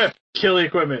 Quip, kill the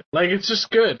equipment. Like, it's just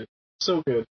good. So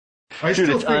good.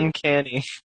 It's uncanny.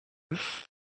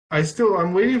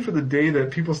 I'm waiting for the day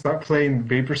that people stop playing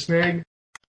Vapor Snag,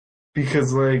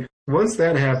 because, like, once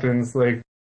that happens, like,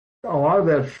 a lot of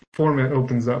that format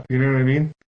opens up, you know what I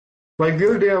mean? Like, the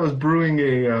other day I was brewing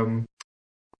a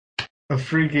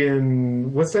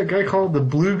freaking, what's that guy called? The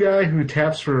blue guy who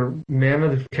taps for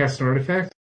mana to cast an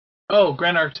artifact? Oh,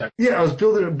 Grand Architect. Yeah, I was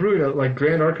brewing a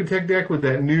Grand Architect deck with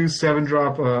that new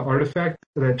 7-drop artifact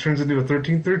that turns into a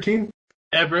 13/13.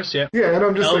 Everest, yeah. Yeah, and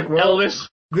I'm just like, well, Elvis.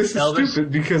 This is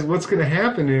stupid, because what's going to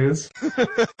happen is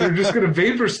they're just going to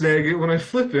Vapor Snag it when I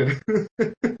flip it.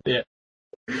 Yeah.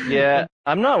 Yeah,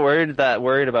 I'm not worried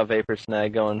about Vapor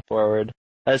Snag going forward.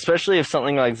 Especially if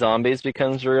something like Zombies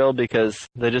becomes real, because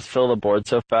they just fill the board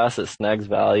so fast that Snag's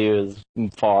value is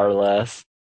far less.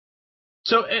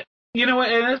 So You know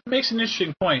what, and that makes an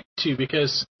interesting point, too,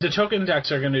 because the token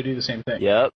decks are going to do the same thing.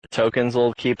 Yep, tokens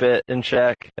will keep it in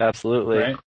check, absolutely.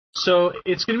 Right? So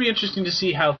it's going to be interesting to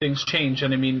see how things change,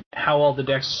 and I mean, how all the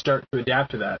decks start to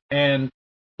adapt to that. And,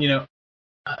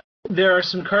 there are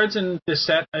some cards in this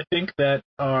set, I think, that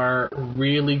are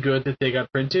really good that they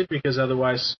got printed, because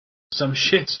otherwise some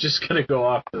shit's just going to go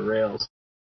off the rails.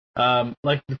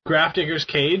 Like, Grafdigger's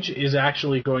Cage is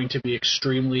actually going to be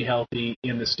extremely healthy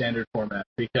in the standard format,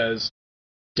 because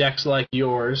decks like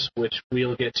yours, which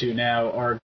we'll get to now,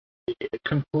 are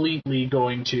completely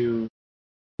going to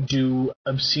do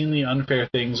obscenely unfair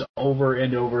things over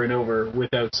and over and over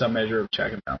without some measure of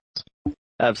check and balance.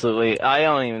 Absolutely. I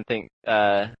don't even think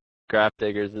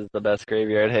Grafdiggers is the best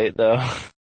graveyard hate, though.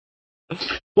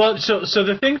 Well, so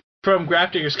the thing from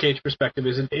Grafdigger's Cage perspective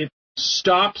is it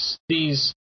stops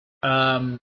these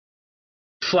flashback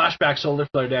Solar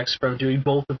Flare decks from doing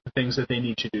both of the things that they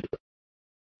need to do,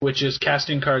 which is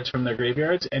casting cards from their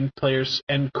graveyards, and players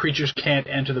and creatures can't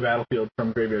enter the battlefield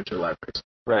from graveyards or libraries.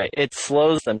 Right. It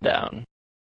slows them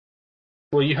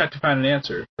Well, you have to find an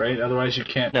answer, right? Otherwise, you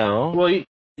can't. No. Well,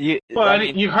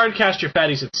 you hard cast your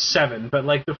fatties at 7, but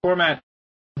like the format,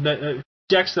 the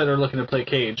decks that are looking to play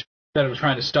Cage that are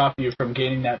trying to stop you from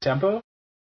gaining that tempo,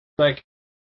 like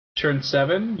turn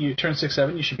 7, you turn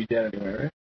 6/7, you should be dead anyway,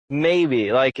 right?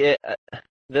 Maybe. Like it.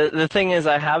 The thing is,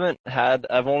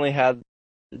 I've only had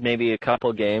maybe a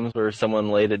couple games where someone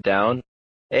laid it down,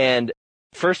 and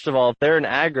first of all, if they're an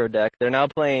aggro deck, they're now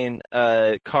playing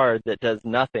a card that does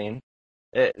nothing.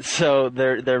 So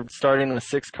they're starting with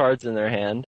 6 cards in their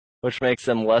hand, which makes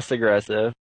them less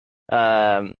aggressive.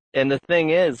 And the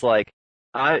thing is, like,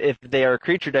 if they are a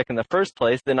creature deck in the first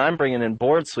place, then I'm bringing in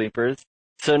board sweepers.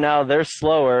 So now they're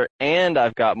slower, and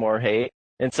I've got more hate,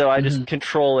 and so I just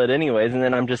control it anyways. And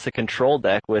then I'm just a control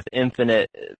deck with infinite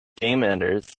game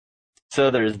enders. So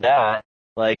there's that.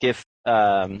 Like if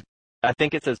I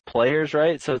think it says players,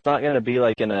 right? So it's not going to be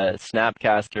like in a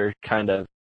Snapcaster kind of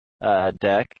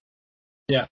deck.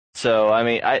 Yeah. So, I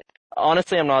mean,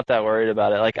 I'm not that worried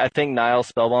about it. Like, I think Nile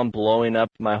Spellbomb blowing up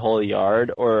my whole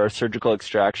yard, or a Surgical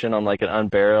Extraction on like an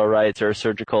Unburial Rites, or a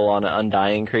Surgical on an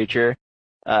Undying creature,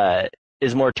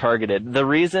 is more targeted. The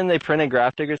reason they printed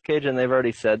Grafdigger's Cage, and they've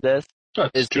already said this,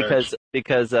 is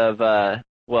because of,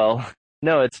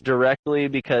 no, it's directly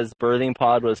because Birthing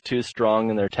Pod was too strong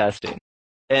in their testing.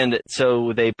 And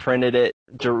so they printed it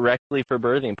directly for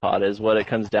Birthing Pod, is what it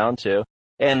comes down to.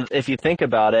 And if you think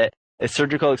about it, a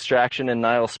Surgical Extraction and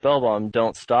Nile Spellbomb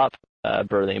don't stop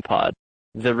Birthing Pod.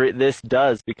 This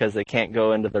does, because they can't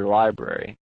go into their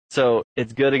library. So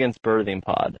it's good against Birthing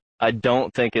Pod. I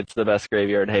don't think it's the best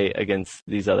graveyard hate against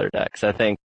these other decks. I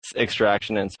think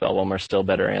Extraction and Spellbomb are still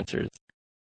better answers.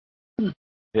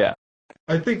 Yeah.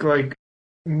 I think, like,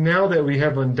 now that we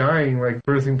have Undying, like,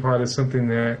 Birthing Pod is something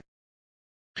that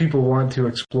people want to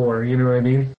explore, you know what I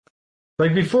mean?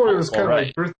 Like, before it was kind of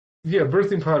like,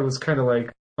 Birthing Pod was kind of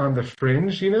like on the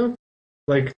fringe, you know?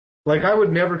 Like I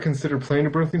would never consider playing a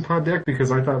Birthing Pod deck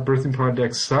because I thought Birthing Pod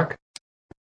decks suck.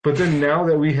 But then now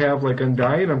that we have, like,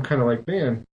 Undying, I'm kind of like,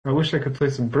 man, I wish I could play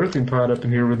some Birthing Pod up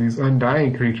in here with these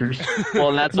Undying creatures. Well,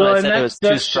 and that's why I said it was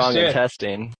too strong in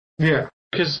testing. Yeah.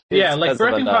 Because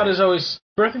Birthing Pod has always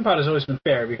been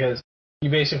fair, because you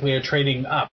basically are trading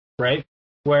up, right?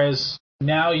 Whereas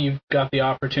now you've got the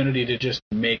opportunity to just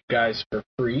make guys for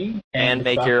free and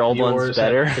make your old ones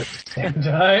better at the same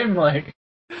time. Like,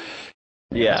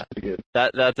 yeah,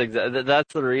 that's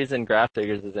the reason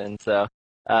Grafdiggers is in. So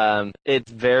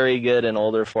it's very good in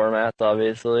older formats,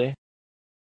 obviously,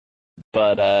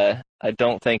 but I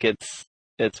don't think it's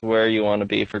where you want to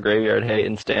be for graveyard hate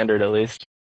in standard, at least.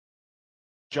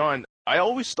 John, I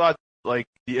always thought, like,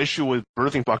 the issue with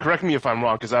Birthing Pod, correct me if I'm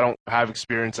wrong, because I don't have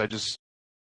experience, I just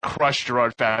crushed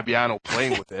Gerard Fabiano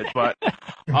playing with it, but I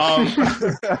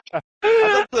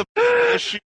thought the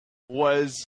issue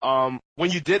was when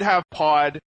you did have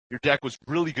Pod, your deck was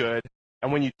really good,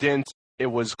 and when you didn't, it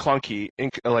was clunky,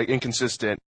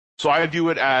 inconsistent. So I view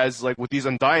it as, like, with these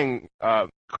Undying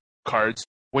cards,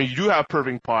 when you do have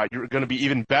Birthing Pod, you're going to be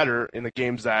even better in the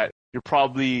games that you're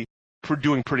probably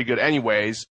doing pretty good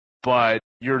anyways, but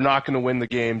you're not going to win the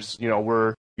games,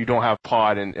 where you don't have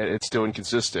Pod and it's still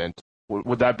inconsistent.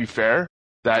 Would that be fair?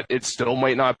 That it still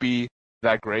might not be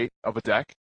that great of a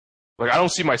deck? Like, I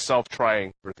don't see myself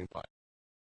trying Birthing Pod.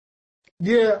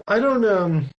 Yeah, I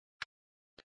don't,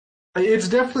 it's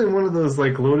definitely one of those,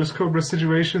 like, Lotus Cobra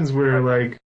situations where,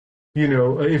 like,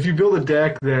 if you build a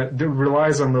deck that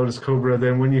relies on Lotus Cobra,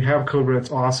 then when you have Cobra,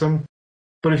 it's awesome.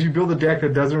 But if you build a deck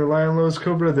that doesn't rely on Lotus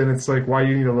Cobra, then it's like, why do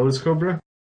you need a Lotus Cobra?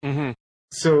 Mm-hmm.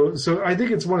 So I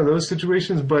think it's one of those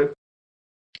situations, but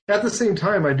at the same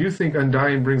time, I do think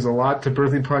Undying brings a lot to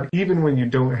Birthing Pod, even when you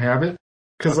don't have it.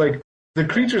 Because, like, the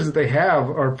creatures that they have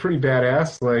are pretty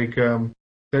badass. Like,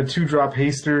 that 2-drop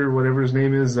Haster, whatever his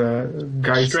name is,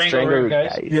 Geist. Strangleroot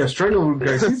Geist. Yeah, Strangleroot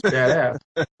Geist, he's badass.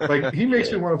 Like, he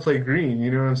makes me want to play green,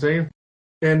 you know what I'm saying?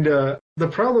 And the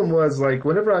problem was, like,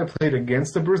 whenever I played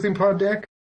against the Birthing Pod deck,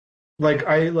 like,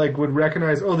 I would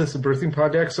recognize, oh, this is a Birthing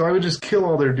Pod deck, so I would just kill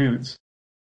all their dudes.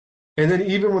 And then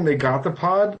even when they got the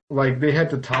pod, like, they had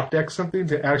to top deck something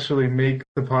to actually make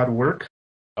the pod work.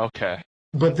 Okay.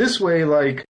 But this way,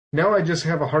 like, now I just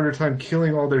have a harder time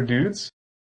killing all their dudes.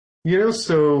 You know,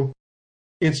 so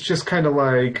it's just kind of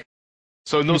like...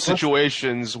 So in those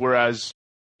situations, whereas,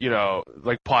 you know,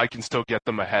 like, pod can still get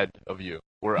them ahead of you.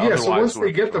 Yeah, so once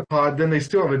they get the pod, then they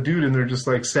still have a dude, and they're just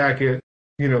like, sack it,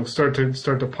 you know, start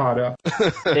to pod up.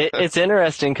 It's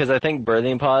interesting because I think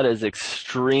Birthing Pod is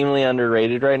extremely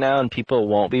underrated right now, and people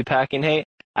won't be packing hate.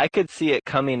 I could see it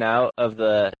coming out of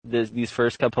these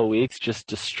first couple of weeks just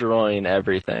destroying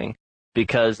everything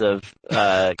because of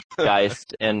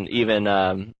Geist and even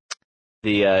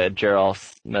the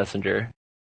Geralt Messenger.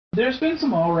 There's been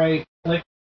some alright, like,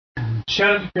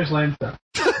 shout out to Chris Lansdale.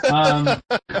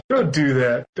 Don't do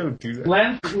that.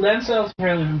 Lansdale's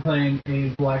apparently been playing a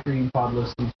black-green pod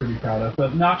list he's pretty proud of,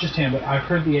 but not just him, but I've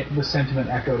heard the sentiment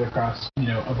echoed across, you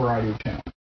know, a variety of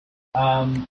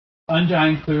channels.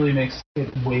 Undying clearly makes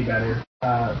it way better.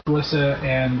 Glissa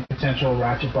and potential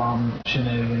Ratchet Bomb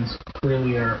shenanigans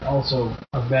clearly are also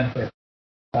of benefit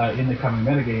in the coming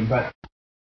metagame, but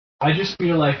I just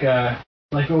feel like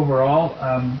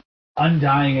overall,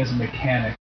 Undying as a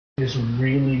mechanic is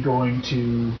really going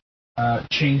to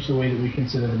change the way that we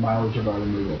consider the mileage of our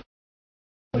removal,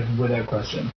 like, without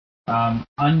question.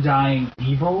 Undying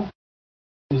Evil,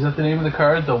 is that the name of the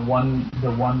card? The one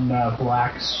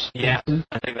black. Yeah,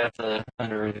 I think that's an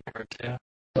underrated card too.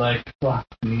 Like, fuck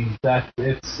me,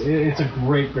 it's a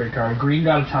great card. Green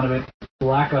got a ton of it,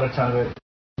 black got a ton of it.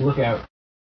 Look out,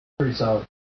 pretty solid.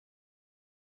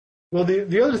 Well,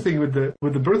 the other thing with the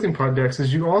Birthing Pod decks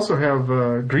is you also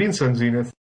have Green Sun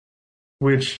Zenith,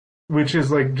 which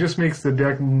is like just makes the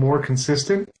deck more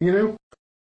consistent, you know.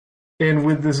 And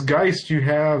with this Geist, you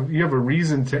have a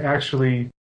reason to actually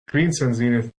Green Sun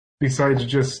Zenith besides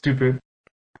just stupid,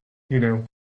 you know,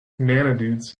 mana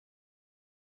dudes.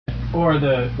 Or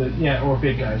or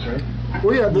big guys, right?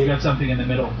 Well, yeah, you got something in the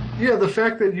middle. Yeah, the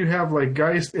fact that you have like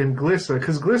Geist and Glissa,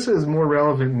 because Glissa is more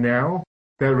relevant now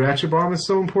that Ratchet Bomb is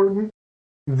so important.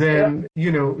 Then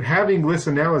you know, having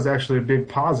Glissa now is actually a big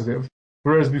positive.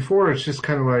 Whereas before, it's just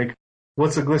kind of like,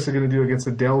 what's a Glissa going to do against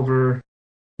a Delver?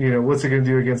 You know, what's it going to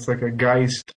do against like a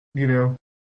Geist? You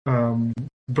know,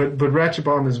 but Ratchet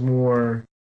Bomb is more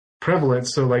prevalent,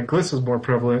 so like Glissa is more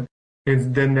prevalent,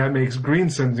 and then that makes Green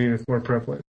Sun Zenith more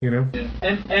prevalent. You know,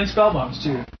 and spell bombs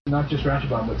too, not just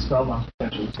Ratchet Bomb, but spell bombs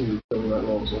potentially too. So that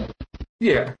role as well.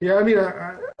 Yeah. I mean,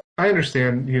 I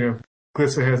understand. You know,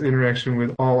 Glissa has interaction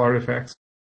with all artifacts,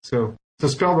 so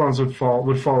spell bombs would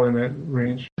fall in that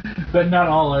range. But not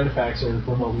all artifacts are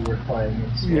remotely worth playing.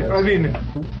 Yeah, I mean,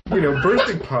 you know,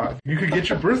 Birthing Pod. You could get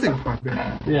your Birthing Pod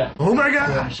back. Yeah. Oh my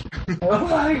gosh. Oh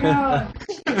my god.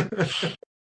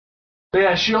 But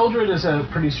yeah, Shieldred is a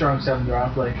pretty strong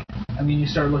 7-drop. Like, I mean, you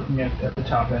start looking at the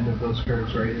top end of those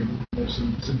curves, right? And there's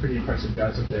some pretty impressive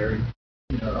guys up there. And,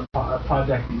 you know, a pod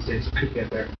deck these days could get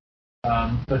there.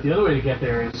 But the other way to get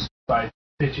there is by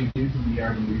pitching dudes in the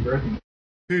yard and rebirthing.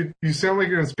 Dude, you sound like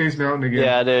you're on Space Mountain again.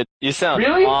 Yeah, dude, you sound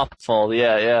really awful.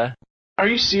 Yeah. Are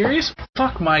you serious?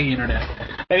 Fuck my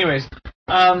internet. Anyways,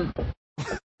 there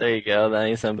you go. Now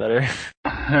you sound better.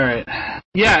 All right.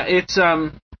 Yeah, it's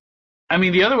I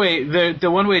mean, the other way,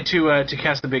 the one way to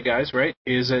cast the big guys, right,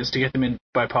 is to get them in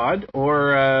by pod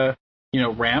or you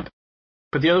know, ramp.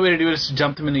 But the other way to do it is to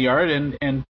dump them in the yard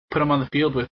and put them on the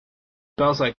field with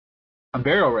spells like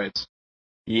Unburial Rites.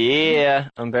 Yeah,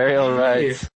 Unburial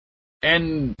Rites.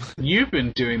 And you've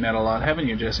been doing that a lot, haven't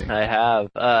you, Jesse? I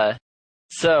have.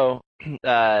 So,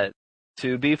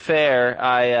 to be fair,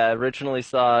 I originally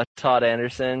saw Todd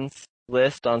Anderson's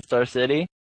list on Star City,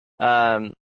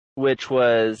 which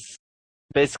was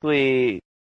basically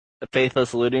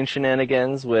faithless looting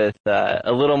shenanigans with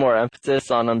a little more emphasis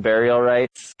on Unburial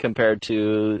Rites compared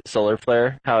to Solar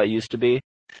Flare, how it used to be.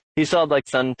 He sold like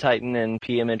Sun Titan and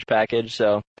P-Image package,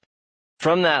 so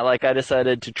from that, like, I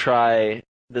decided to try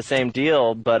the same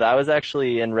deal, but I was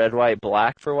actually in red, white,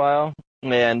 black for a while,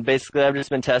 and basically I've just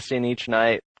been testing each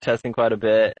night, testing quite a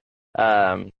bit,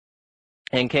 and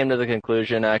came to the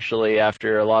conclusion, actually,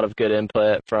 after a lot of good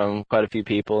input from quite a few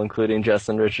people, including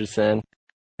Justin Richardson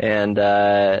and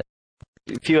a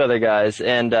few other guys,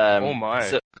 and oh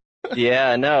my.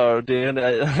 Yeah, no, dude.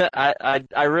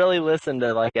 I really listen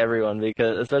to like everyone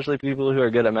because, especially people who are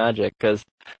good at Magic, because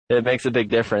it makes a big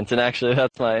difference. And actually,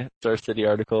 that's my Source City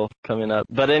article coming up.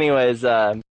 But anyways,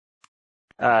 uh,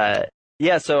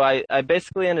 yeah. So I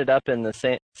basically ended up in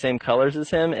the same colors as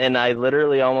him, and I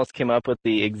literally almost came up with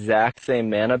the exact same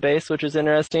mana base, which is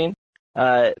interesting.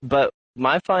 But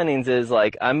my findings is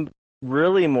like I'm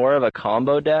really more of a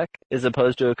combo deck as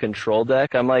opposed to a control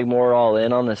deck. I'm like more all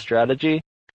in on the strategy.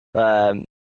 Um,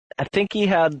 I think he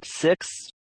had 6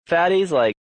 fatties,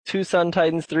 like 2 Sun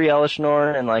Titans, 3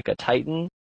 Elishnorn, and like a Titan.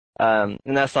 And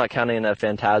that's not counting a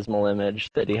Phantasmal Image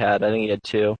that he had. I think he had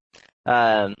 2.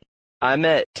 Um, I'm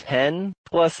at 10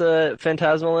 plus a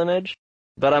Phantasmal Image,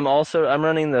 but I'm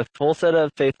running the full set of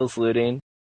Faithless Looting,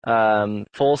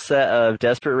 full set of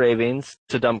Desperate Ravings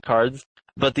to dump cards.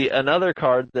 But another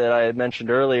card that I had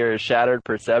mentioned earlier is Shattered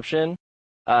Perception.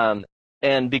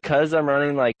 And because I'm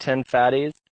running like 10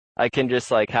 fatties, I can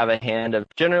just like have a hand of,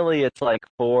 generally it's like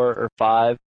 4 or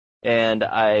 5, and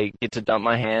I get to dump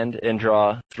my hand and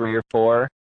draw 3 or 4.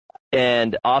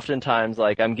 And oftentimes,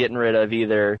 like, I'm getting rid of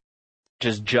either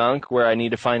just junk where I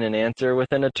need to find an answer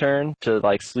within a turn to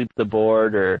like sweep the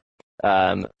board, or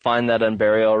find that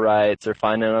Unburial Rites, or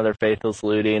find another Faithless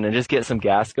Looting and just get some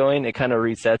gas going. It kind of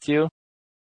resets you.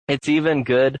 It's even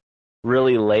good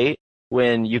really late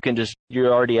when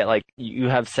you're already at like, you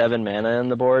have 7 mana on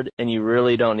the board and you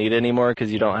really don't need any more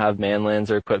because you don't have manlands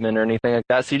or equipment or anything like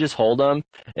that. So you just hold them,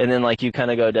 and then like you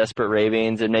kind of go Desperate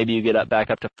Ravings, and maybe you get back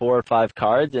up to 4 or 5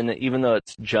 cards. And even though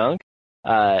it's junk,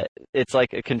 it's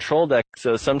like a control deck.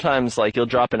 So sometimes like you'll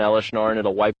drop an Elishnorn and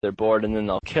it'll wipe their board and then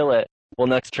they'll kill it. Well,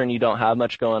 next turn you don't have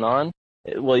much going on.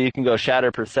 Well, you can go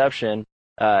Shatter Perception,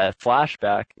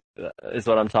 flashback is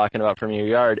what I'm talking about, from your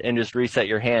yard, and just reset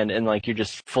your hand, and like you're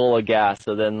just full of gas.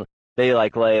 So then they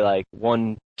like lay like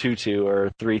 1/2/2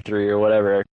 or 3/3 or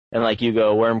whatever, and like you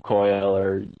go Worm Coil,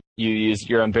 or you use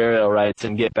your Unburial Rites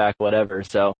and get back whatever.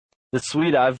 So the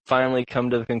suite I've finally come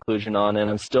to the conclusion on, and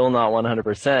I'm still not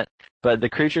 100%, but the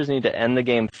creatures need to end the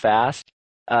game fast.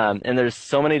 And there's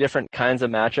so many different kinds of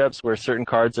matchups where certain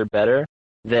cards are better.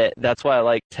 That's why I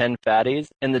like 10 fatties.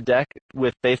 In the deck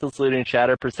with Faithless Looting,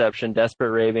 Shatter Perception, Desperate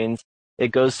Ravings,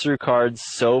 it goes through cards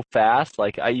so fast,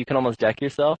 like you can almost deck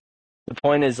yourself. The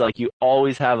point is, like, you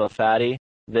always have a fatty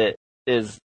that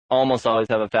is, almost always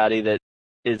have a fatty that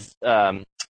is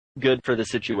good for the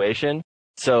situation.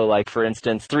 So, like, for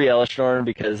instance, 3 Elishnorn,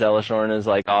 because Elishnorn is,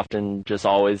 like, often just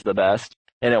always the best,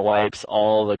 and it wipes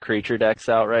all the creature decks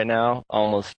out right now,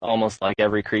 almost like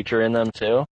every creature in them,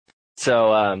 too.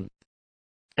 So,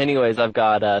 anyways, I've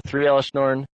got 3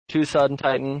 Elishnorn, 2 Sun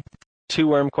Titan, 2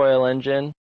 Worm Coil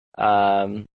Engine,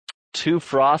 2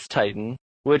 Frost Titan,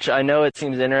 which I know it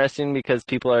seems interesting because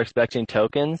people are expecting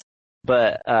tokens,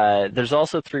 but there's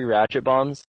also 3 Ratchet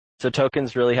Bombs, so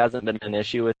tokens really hasn't been an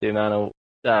issue with the amount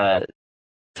of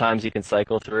times you can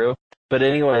cycle through. But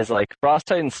anyways, like, Frost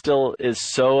Titan still is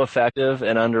so effective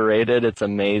and underrated, it's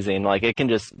amazing. Like, it can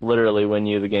just literally win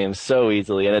you the game so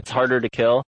easily, and it's harder to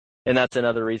kill. And that's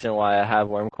another reason why I have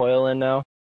Worm Coil in now.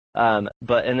 And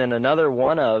then another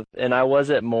one of, and I was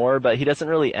at more, but he doesn't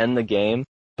really end the game,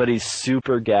 but he's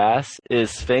super gas,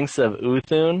 is Sphinx of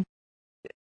Uthun,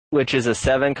 which is a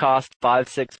 7-cost,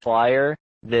 5/6 flyer.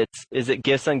 Is it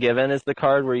Gifts Ungiven is the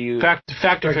card where you...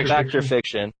 Factor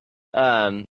Fiction.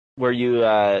 Where you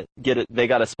get it, they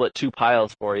gotta split 2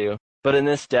 piles for you. But in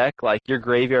this deck, like, your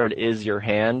graveyard is your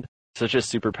hand, so it's just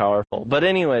super powerful. But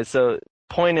anyway, so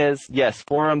point is, yes,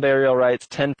 4 Unburial Rites,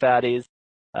 10 fatties,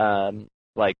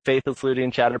 like Faithless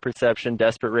Looting, Shatter Perception,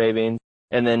 Desperate Ravings,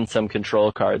 and then some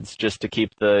control cards just to keep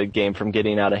the game from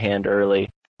getting out of hand early.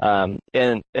 And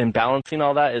balancing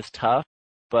all that is tough,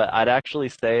 but I'd actually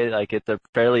say like it's a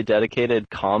fairly dedicated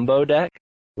combo deck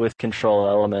with control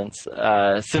elements,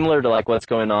 similar to like what's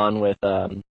going on with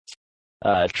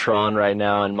Tron right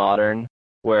now in Modern,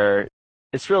 where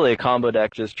it's really a combo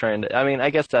deck just trying to... I mean, I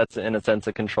guess that's in a sense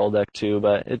a control deck too,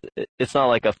 but it's not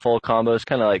like a full combo. It's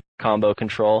kind of like combo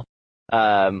control.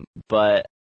 But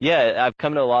yeah, I've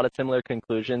come to a lot of similar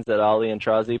conclusions that Ollie and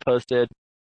Trazi posted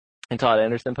and Todd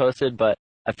Anderson posted, but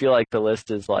I feel like the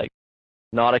list is like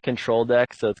not a control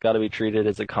deck, so it's got to be treated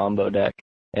as a combo deck,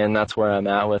 and that's where I'm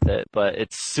at with it. But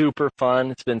it's super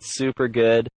fun. It's been super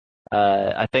good.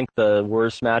 I think the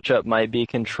worst matchup might be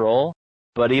control,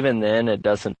 but even then, it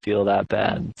doesn't feel that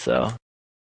bad. So,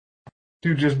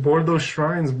 dude, just board those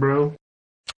shrines, bro.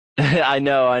 I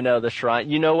know the shrine.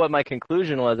 You know what my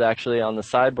conclusion was actually on the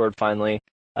sideboard finally,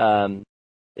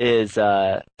 is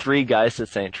 3 Geist of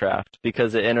Saint Traft,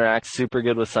 because it interacts super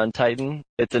good with Sun Titan.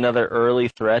 It's another early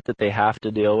threat that they have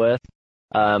to deal with.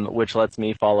 which lets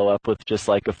me follow up with just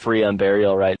like a free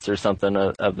Unburial Rights or something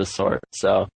of the sort.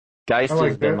 So Geist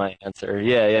has been my answer.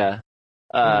 Yeah.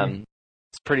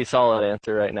 It's a pretty solid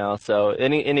answer right now. So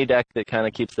any deck that kind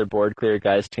of keeps their board clear,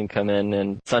 Geist can come in,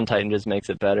 and Sun Titan just makes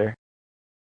it better.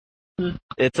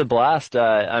 It's a blast.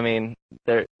 I mean,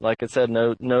 like I said,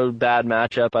 no bad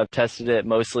matchup. I've tested it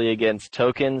mostly against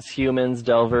tokens, humans,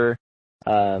 Delver,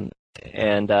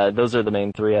 and those are the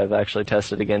main three I've actually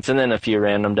tested against, and then a few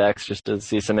random decks just to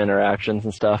see some interactions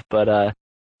and stuff. But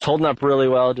it's holding up really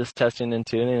well, just testing and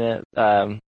tuning it.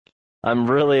 I'm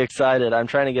really excited. I'm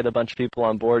trying to get a bunch of people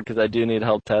on board because I do need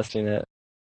help testing it.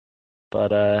 But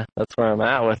that's where I'm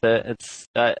at with it. It's,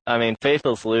 I mean,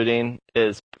 Faithless Looting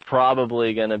is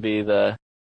probably going to be the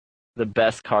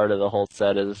best card of the whole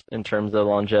set in terms of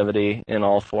longevity in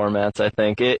all formats. I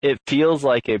think it feels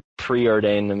like a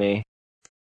preordained to me.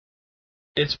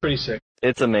 It's pretty sick.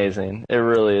 It's amazing. It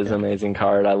really is an amazing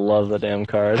card. I love the damn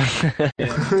card.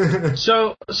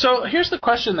 So here's the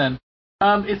question then.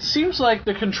 It seems like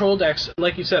the control decks,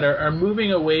 like you said, are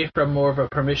moving away from more of a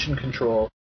permission control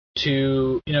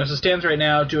to, as it stands right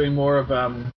now, doing more of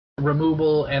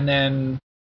removal and then,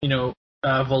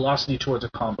 velocity towards a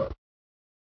combo.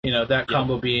 That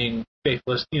combo being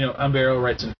Faithless, Unburial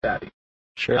Rights and Fatty.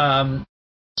 Sure.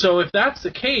 So if that's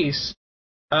the case,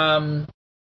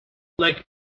 like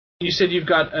you said, you've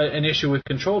got an issue with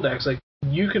control decks. Like,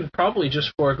 you can probably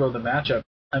just forego the matchup.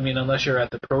 I mean, unless you're at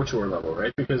the Pro Tour level,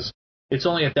 right? Because it's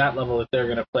only at that level that they're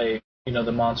going to play,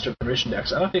 the monster permission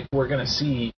decks. I don't think we're going to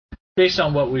see, based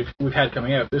on what we've had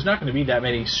coming out, there's not going to be that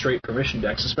many straight permission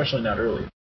decks, especially not early.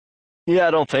 Yeah,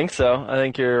 I don't think so. I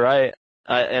think you're right.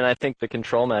 And I think the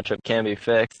control matchup can be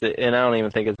fixed, and I don't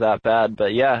even think it's that bad.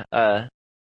 But yeah,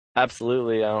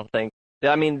 absolutely, I don't think.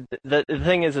 I mean, the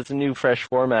thing is, it's a new, fresh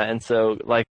format, and so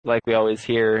like we always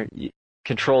hear,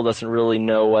 control doesn't really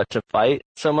know what to fight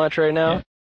so much right now. Yeah.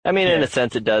 I mean, in a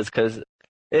sense, it does, because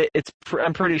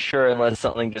I'm pretty sure, unless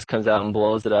something just comes out and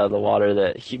blows it out of the water,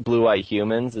 that Blue-White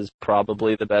Humans is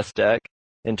probably the best deck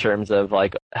in terms of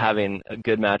like having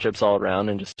good matchups all around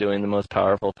and just doing the most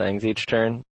powerful things each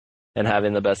turn and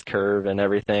having the best curve and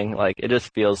everything. Like, it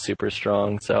just feels super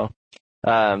strong. So,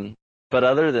 but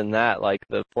other than that, like,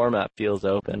 the format feels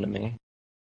open to me.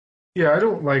 Yeah,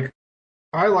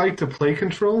 I like to play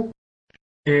control,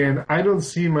 and I don't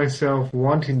see myself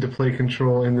wanting to play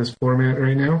control in this format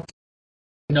right now.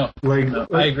 No,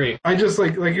 I agree. I just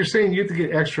like you're saying, you have to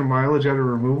get extra mileage out of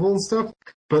removal and stuff,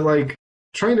 but like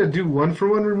trying to do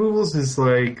 1-for-1 removals is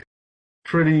like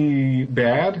pretty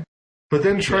bad. But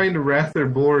then trying to wrath their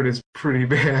board is pretty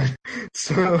bad.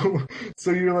 So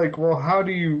you're like, well, how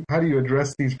do you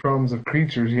address these problems of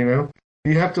creatures? You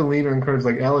have to lean on cards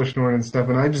like Alishnorn and stuff,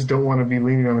 and I just don't want to be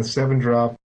leaning on a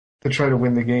 7-drop to try to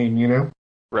win the game.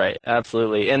 Right,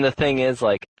 absolutely. And the thing is,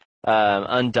 like,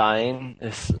 Undying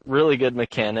is really good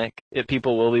mechanic.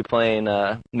 People will be playing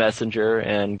Messenger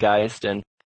and Geist, and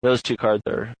those two cards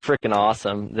are freaking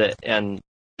awesome. And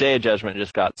Day of Judgment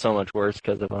just got so much worse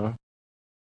because of them.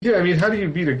 Yeah, I mean, how do you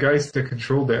beat a Geist to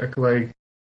control deck? Like,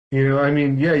 I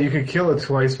mean, yeah, you could kill it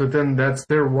twice, but then that's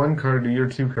their 1 card to your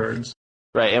 2 cards.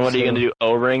 Right, and what are you going to do?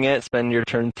 O-ring it? Spend your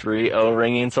turn 3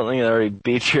 O-ringing something that already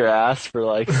beat your ass for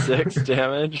like 6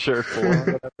 damage or 4 or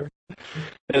whatever?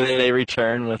 And then they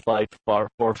return with like 4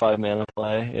 or 5 mana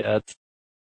play. Yeah, it's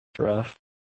rough.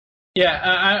 Yeah,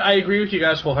 I agree with you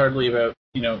guys wholeheartedly about,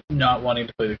 not wanting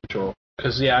to play the control.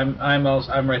 Because, yeah,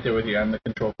 I'm right there with you. I'm the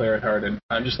control player at heart, and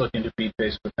I'm just looking to beat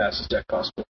face with the fastest deck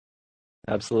possible.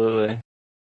 Absolutely.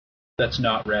 That's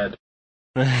not red.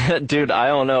 Dude, I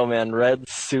don't know, man.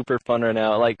 Red's super fun right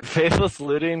now. Like, Faithless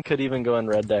Looting could even go in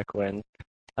red deck win.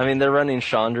 I mean, they're running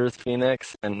Chandra's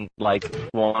Phoenix and, like,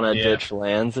 want to ditch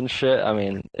lands and shit. I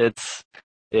mean,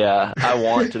 yeah, I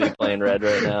want to be playing red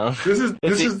right now. This is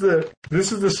the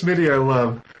Smitty I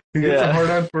love. He gets a hard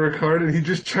on for a card, and he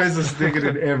just tries to stick it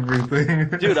in everything.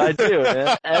 Dude, I do,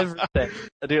 man. Everything.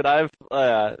 Dude,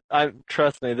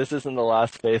 trust me, this isn't the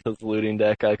last Faithless Looting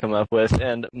deck I come up with.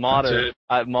 And Modern,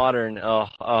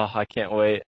 I can't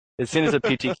wait. As soon as the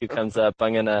PTQ comes up,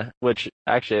 I'm gonna, which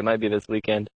actually it might be this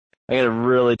weekend, I'm gonna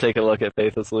really take a look at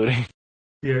Faithless Looting.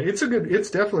 Yeah, it's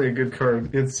definitely a good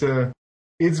card. It's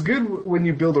good when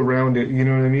you build around it. You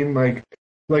know what I mean? Like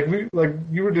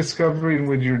you were discovering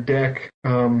with your deck,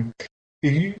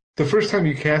 the first time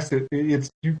you cast it,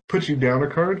 you put you down a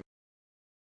card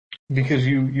because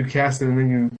you cast it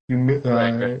and then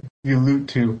you loot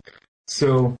 2.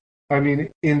 So I mean,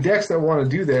 in decks that want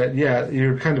to do that, yeah,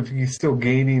 you're still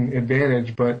gaining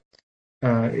advantage, but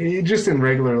just in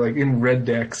regular, like in red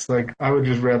decks, like I would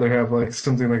just rather have like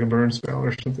something like a burn spell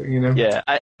or something, Yeah,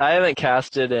 I haven't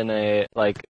casted in a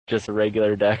like just a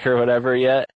regular deck or whatever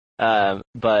yet.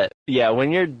 But yeah,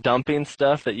 when you're dumping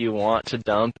stuff that you want to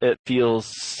dump, it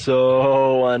feels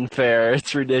so unfair.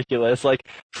 It's ridiculous. Like,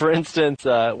 for instance,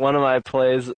 one of my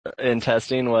plays in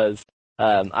testing was,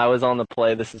 I was on the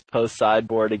play, this is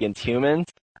post-sideboard against humans.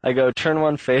 I go turn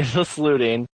 1 Faithless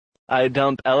Looting. I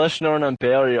dump Elishnorn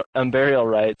on Burial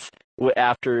Rites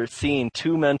after seeing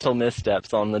 2 mental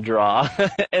missteps on the draw.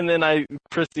 And then I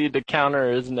proceed to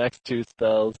counter his next 2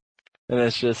 spells. And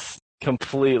it's just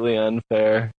completely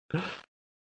unfair.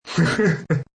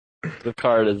 The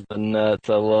card is the nuts.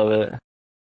 I love it.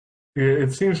 Yeah,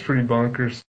 it seems pretty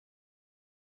bonkers.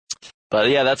 But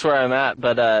yeah, that's where I'm at.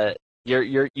 But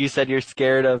you said you're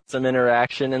scared of some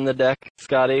interaction in the deck,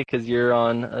 Scotty, because you're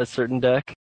on a certain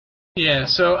deck. Yeah,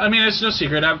 so I mean, it's no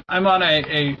secret. I'm on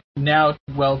a now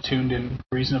well-tuned and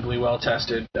reasonably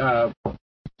well-tested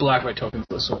black-white tokens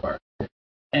list so far,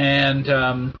 and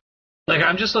like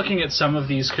I'm just looking at some of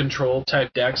these control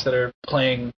type decks that are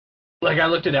playing. Like I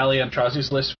looked at Ali Antrazi's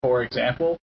list, for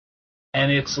example, and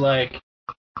it's like,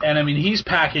 and I mean he's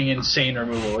packing insane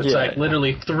removal. It's like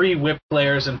literally 3 whip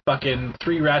players and fucking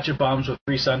 3 ratchet bombs with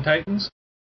 3 Sun Titans.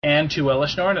 And 2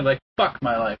 Elishnorn, and like, fuck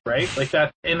my life, right? Like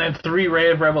that, and then 3 Ray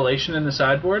of Revelation in the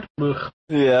sideboard. Ugh.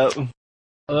 Yeah.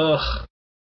 Ugh.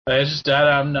 It's just that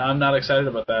I'm not excited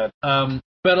about that.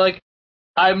 But like,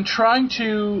 I'm trying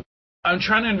to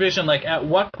envision like at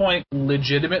what point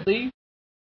legitimately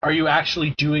are you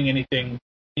actually doing anything,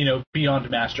 beyond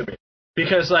masturbate?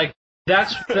 Because like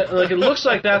that's like it looks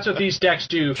like that's what these decks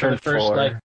do for the first 4.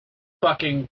 like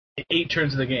fucking 8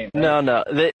 turns of the game. Right? No.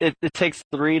 It takes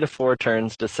 3 to 4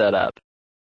 turns to set up,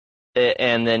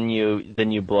 and then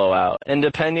you blow out. And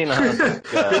depending on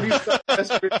Then you stop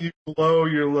desperate, you blow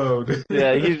your load.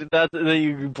 yeah,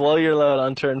 you blow your load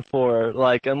on turn 4.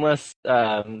 Like unless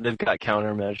they've got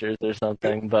countermeasures or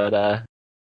something, but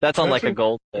that's on like a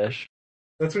goldfish.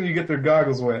 That's when you get their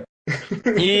goggles wet.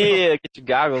 Yeah, get your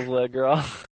goggles wet, girl.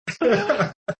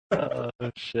 Oh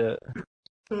shit.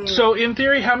 So, in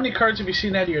theory, how many cards have you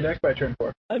seen out of your deck by turn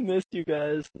 4? I missed you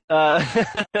guys.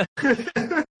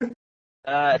 It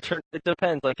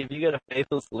depends. Like, if you get a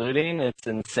Faithless Looting, it's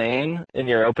insane in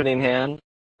your opening hand.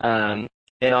 And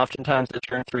oftentimes the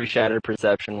turn 3 Shattered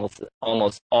Perception will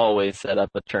almost always set up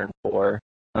a turn 4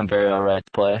 on Burial Rites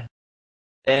play.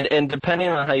 And depending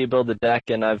on how you build the deck,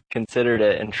 and I've considered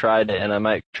it and tried it, and I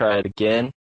might try it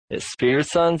again, it's Spear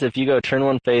Suns. If you go turn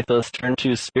 1 Faithless, turn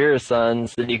 2 Spear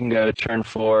Suns, then you can go turn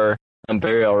 4 on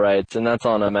Burial Rites, and that's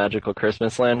on a Magical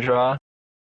Christmas Land draw.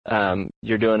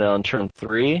 You're doing it on turn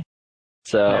 3.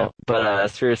 So, but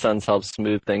Spear Suns helps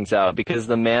smooth things out because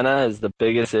the mana is the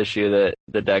biggest issue that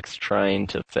the deck's trying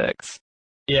to fix.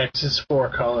 Yeah, 'cause it's 4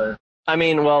 color. I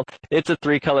mean, well, it's a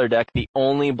 3-color deck. The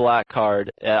only black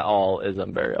card at all is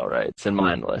on Burial Rites, in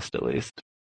my list at least.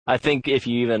 I think if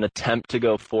you even attempt to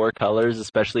go 4 colors,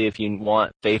 especially if you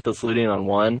want Faithless Looting on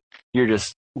 1, you're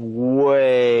just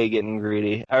way getting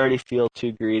greedy. I already feel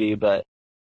too greedy, but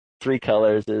 3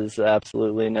 colors is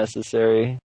absolutely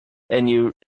necessary. And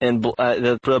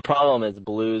the problem is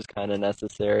blue's kind of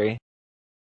necessary.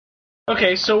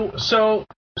 Okay, so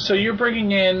you're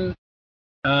bringing in,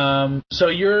 so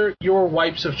your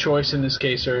wipes of choice in this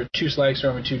case are 2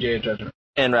 Slagstorm and 2 Day of Judgment.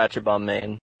 And Ratchet Bomb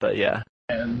main, but yeah.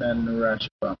 And then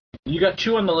Ratchet Bomb. You got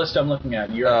 2 on the list I'm looking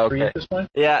at. You're at 3 at this point?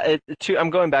 Yeah, 2. I'm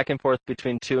going back and forth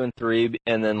between 2 and 3,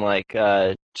 and then like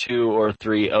 2 or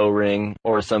 3 O-Ring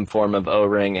or some form of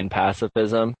O-Ring and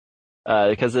pacifism,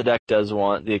 because the deck does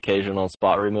want the occasional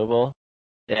spot removal,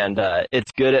 and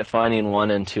it's good at finding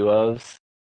 1 and 2 O's,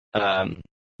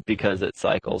 because it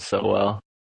cycles so well.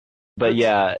 But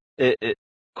yeah, it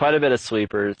quite a bit of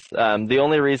sweepers. The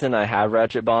only reason I have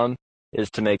Ratchet Bomb is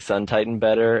to make Sun Titan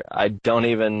better. I don't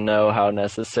even know how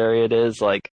necessary it is.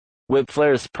 Like, Whip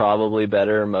Flare is probably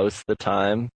better most of the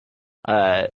time,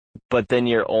 but then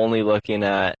you're only looking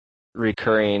at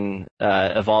recurring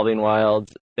Evolving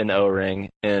Wilds, an O-Ring,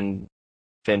 and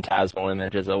Phantasmal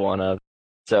Image as a one-of.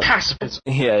 So, pacifism.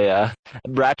 Yeah.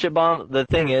 Ratchet Bomb, the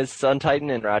thing is, Sun Titan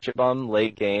and Ratchet Bomb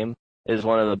late game is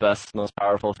one of the best, most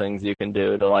powerful things you can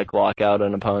do to, like, lock out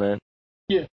an opponent.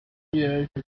 Yeah.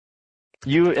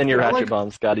 You and your Ratchet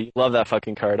Bomb, Scotty. Love that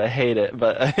fucking card. I hate it,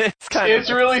 but it's kind of... It's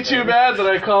really too bad that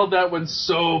I called that one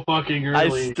so fucking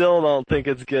early. I still don't think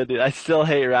it's good, dude. I still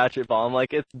hate Ratchet Bomb.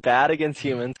 Like, it's bad against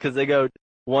humans, because they go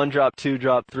 1 drop, 2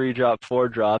 drop, 3 drop, 4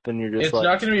 drop, and you're just It's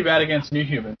not going to be bad against new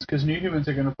humans, because new humans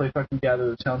are going to play fucking Gather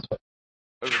the Townsfolk.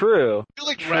 True. I feel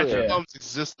like Ratchet Bombs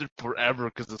existed forever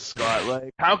because of Scott.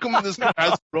 Like, how come this guy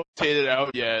hasn't rotated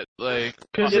out yet? Like,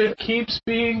 because it keeps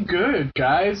being good,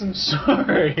 guys. I'm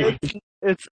sorry.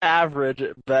 It's average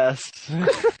at best.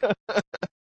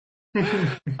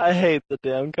 I hate the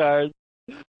damn cards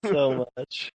so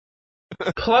much.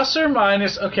 Plus or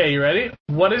minus. Okay, you ready?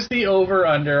 What is the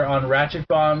over/under on Ratchet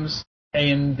Bombs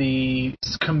in the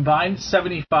combined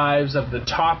 75s of the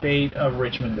top 8 of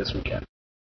Richmond this weekend?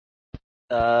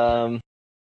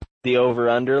 The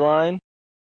over/under line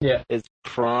Yeah. is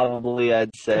probably,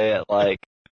 I'd say, at like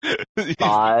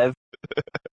 5.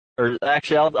 Or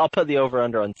actually, I'll put the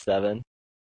over/under on 7.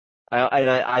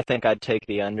 I think I'd take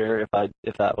the under if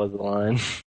that was the line.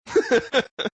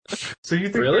 So you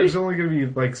think Really? there's only going to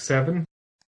be like 7?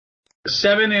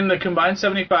 7 in the combined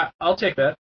 75. I'll take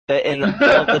that. In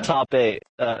all the top 8.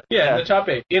 Yeah, in the top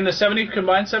 8. In the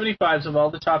combined 75s of all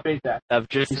the top 8 decks. Of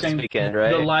just You're this saying weekend,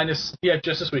 right? The line is,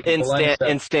 just this weekend.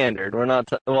 In standard. We're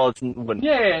not, it's, wouldn't.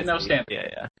 Yeah, no standard.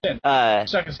 Yeah. Standard.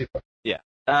 Second seat.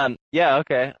 Yeah,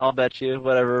 okay. I'll bet you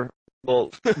whatever.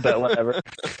 We'll bet whatever.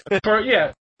 A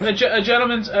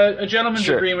gentleman's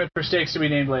Sure. agreement for stakes to be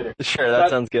named later. Sure, that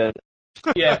sounds good.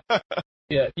 Yeah.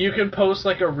 Yeah, you can post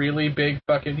like a really big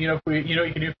fucking, what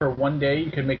you can do for one day,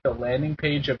 you can make the landing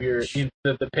page of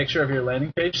the picture of your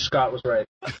landing page. Scott was right.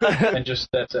 And just,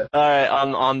 that's it. Alright,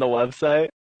 on the website?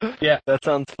 Yeah. That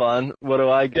sounds fun. What do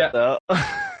I get, though?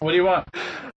 What do you want?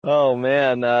 Oh,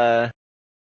 man,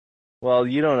 well,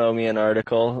 you don't owe me an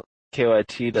article.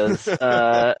 KYT does.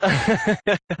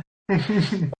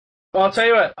 Well, I'll tell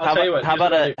you what. How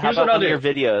about one of do. your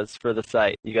videos for the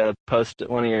site? You gotta post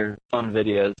one of your fun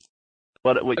videos.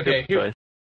 What Okay, choice?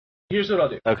 Here's what I'll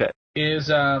do. Okay.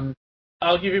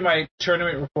 I'll give you my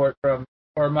tournament report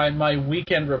my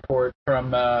weekend report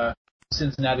from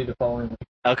Cincinnati the following week.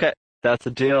 Okay, that's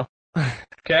a deal.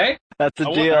 Okay? That's a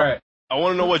deal. All right. I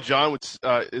want to know what John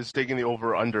is taking the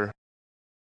over/under.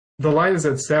 The line is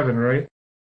at 7, right?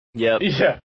 Yep.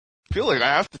 Yeah. I feel like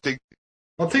I have to take.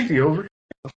 I'll take the over.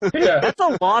 Yeah. That's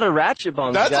a lot of ratchet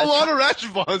bombs. That's guys. a lot of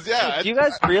ratchet bombs. Yeah. Do you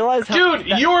guys realize how... Dude,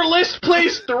 your list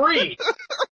plays 3!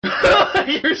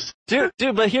 Dude,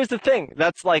 but here's the thing.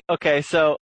 That's like, okay,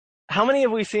 so how many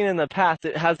have we seen in the past?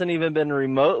 It hasn't even been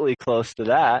remotely close to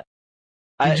that.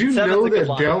 Did you know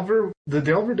that Delver? the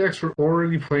Delver decks were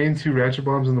already playing 2 ratchet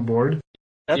bombs on the board?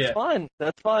 That's fine.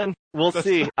 That's fine. We'll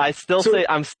see. I'm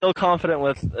still confident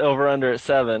with over/under at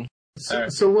 7.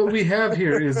 So what we have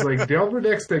here is like Delver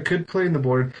decks that could play in the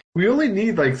board. We only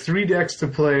need like 3 decks to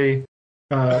play.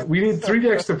 We need 3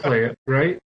 decks to play it,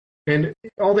 right? And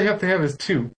all they have to have is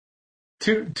 2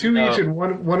 each, and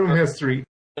one of them has 3.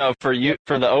 No, for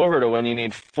the over to win, you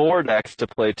need 4 decks to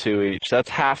play 2 each. That's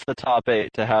half the top 8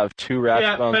 to have 2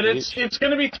 ratchet bombs but each. it's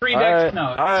going to be 3 decks. Right,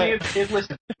 No, right.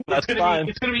 listen. That's fine.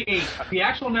 It's going to be 8. The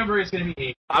actual number is going to be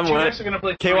 8. I'm 2 right. decks are going to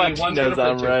play 3. KYT One's knows going to play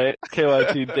I'm 2. right.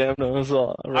 KYT damn knows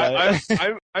all. Right.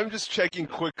 I'm just checking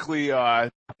quickly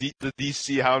the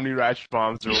DC how many ratchet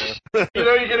bombs there were. You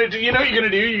know what you're going to do?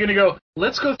 You're going to go,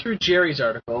 let's go through Jerry's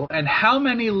article and how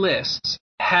many lists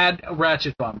had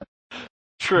ratchet bomb.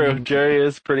 True. Jerry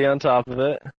is pretty on top of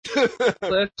it.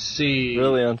 Let's see.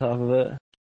 Really on top of it.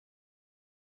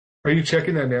 Are you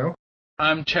checking that now?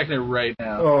 I'm checking it right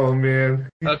now. Oh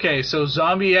man. Okay, so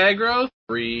zombie aggro,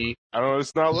 3. I don't know.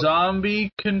 It's not.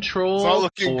 Zombie control, It's not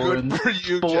looking 4 good for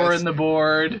you. 4 Jesse. in the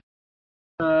board.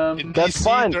 In That's DC,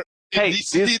 fine. In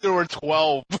DC, there were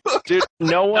 12. Dude,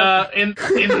 no one. In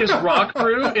his rock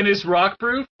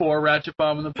brew, 4 ratchet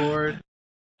bomb on the board.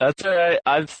 That's alright.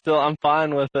 I'm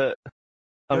fine with it.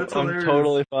 I'm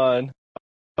totally fine.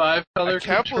 5 color I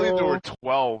can't control. believe there were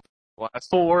 12 last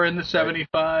 4 in the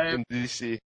 75. in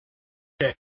DC.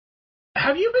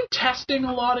 Have you been testing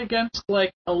a lot against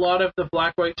like a lot of the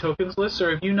black-white tokens lists,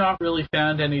 or have you not really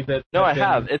found any that? No, I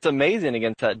have. It's amazing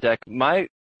against that deck. My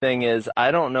thing is,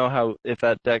 I don't know how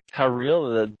real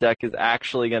the deck is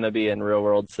actually going to be in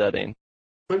real-world setting.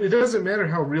 But it doesn't matter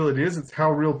how real it is, it's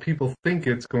how real people think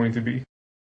it's going to be.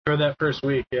 For that first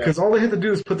week, yeah. Because all they have to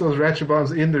do is put those ratchet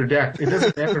bombs in their deck. It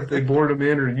doesn't matter if they board them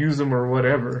in or use them or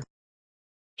whatever.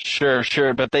 Sure,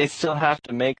 but they still have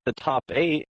to make the top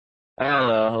 8. I don't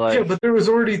know, Yeah, but there was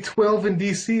already 12 in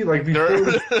DC, like before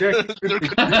the deck.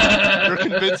 You're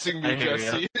convincing me, I hear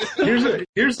Jesse.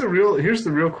 Here's the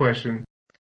real question.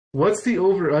 What's the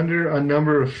over/under on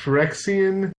number of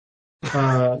Phyrexian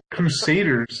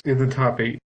Crusaders in the top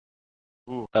 8?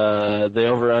 The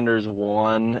over/under is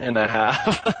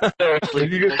 1.5. Are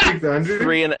you gonna take the under?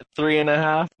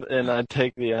 3.5, and I'd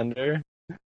take the under.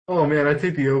 Oh man, I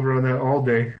take the over on that all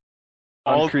day.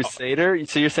 On Crusader?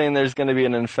 So you're saying there's going to be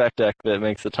an infect deck that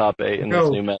makes the top 8 in this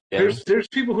new meta game? There's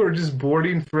people who are just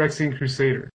boarding Phyrexian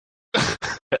Crusader.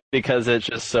 Because it's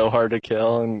just so hard to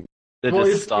kill, and it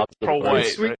just stops the pro play. white.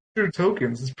 It's swinging through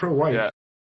tokens. It's pro-white. Yeah.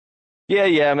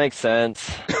 Yeah, makes sense.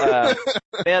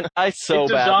 Man, I so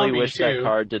It's a badly zombie, wish that too.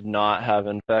 card did not have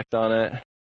infect on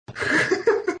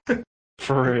it.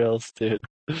 For reals, dude.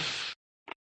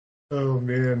 Oh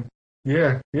man.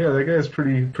 Yeah, that guy's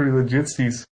pretty legit.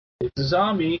 It's a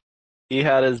zombie. He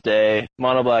had his day.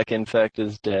 Mono Black Infect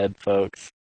is dead, folks.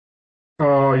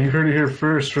 Oh, you heard it here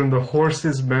first from the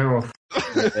horse's mouth.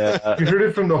 Yeah. You heard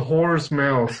it from the whore's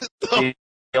mouth. The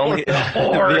only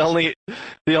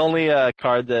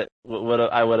card that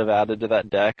I would have added to that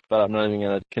deck, but I'm not even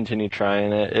gonna continue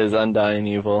trying it, is Undying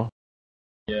Evil.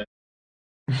 Yeah.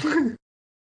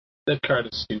 That card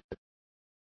is stupid.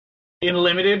 In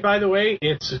limited, by the way,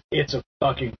 it's a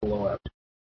fucking blowout.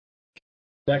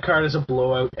 That card is a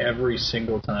blowout every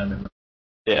single time.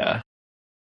 Yeah.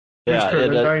 Which Yeah, card,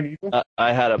 it, Undying Evil?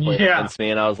 I had it play against me,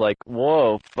 and I was like,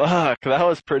 "Whoa, fuck, that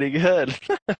was pretty good."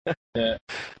 Yeah.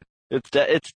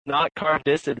 It's not card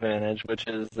disadvantage, which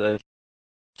is a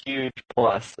huge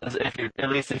plus. At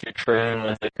least if you're trading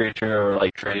with a creature or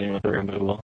like trading with a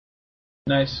removal.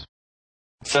 Nice.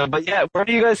 So, but yeah, where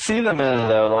do you guys see them in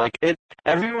though? Like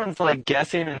everyone's like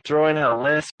guessing and throwing out a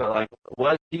list, but like,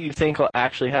 what do you think will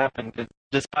actually happen? 'Cause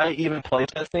despite even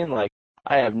playtesting, like,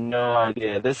 I have no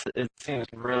idea. It seems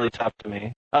really tough to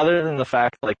me. Other than the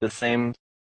fact like the same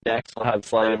decks will have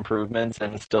slight improvements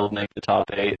and still make the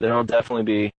top 8. There'll definitely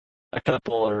be a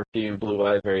couple or a few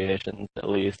blue-eye variations at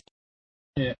least.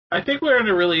 Yeah. I think we're in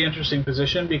a really interesting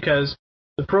position because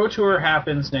the Pro Tour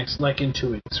happens in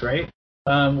 2 weeks, right?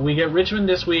 We get Richmond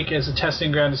this week as a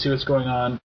testing ground to see what's going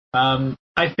on.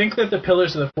 I think that the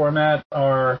pillars of the format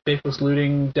are Faithless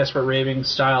Looting, Desperate Raving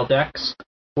style decks,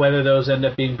 whether those end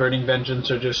up being Burning Vengeance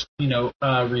or just,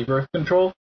 Rebirth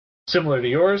Control, similar to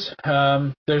yours.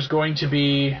 There's going to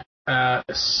be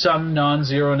some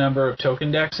non-zero number of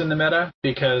token decks in the meta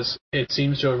because it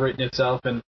seems to have written itself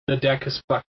and the deck is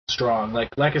fucking strong.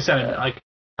 Like I said,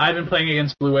 I've been playing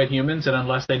against blue-white humans, and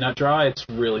unless they nut draw, it's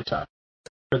really tough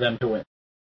for them to win.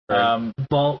 Right.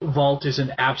 Vault is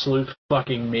an absolute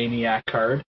fucking maniac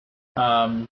card,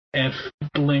 and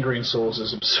Lingering Souls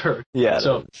is absurd. Yeah.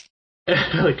 So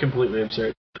like completely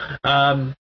absurd.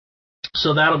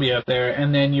 So that'll be out there,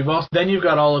 and then you've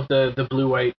got all of the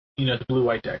blue-white, the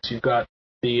blue-white decks. You've got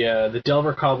the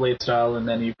Delver Cobblade style, and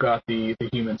then you've got the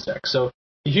humans deck. So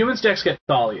the humans decks get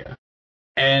Thalia.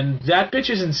 And that bitch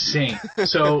is insane.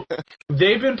 So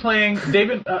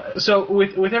so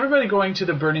with everybody going to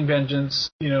the Burning Vengeance,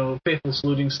 Faithless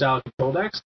Looting style control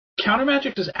decks, Counter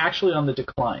Magic is actually on the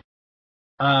decline.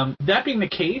 That being the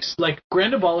case, like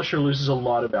Grand Abolisher loses a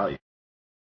lot of value,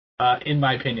 in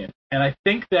my opinion. And I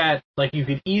think that like you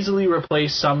could easily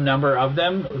replace some number of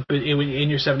them in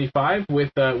your 75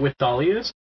 with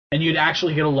Thalias, and you'd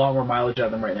actually get a lot more mileage out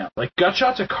of them right now. Like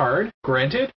Gutshot's a card,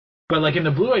 granted. But like in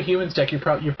the blue-white humans deck, you're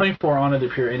playing 4 Honor the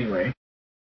Pure anyway.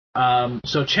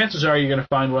 So chances are you're going to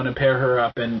find one and pair her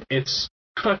up, and it's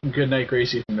fucking good night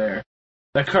Gracie from there.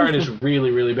 That card is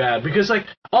really, really bad because like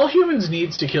all humans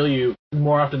needs to kill you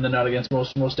more often than not against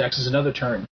most decks is another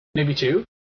turn, maybe 2,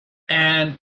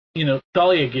 and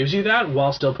Thalia gives you that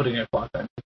while still putting in a clock then,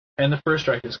 and the first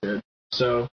strike is good.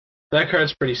 So that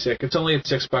card's pretty sick. It's only at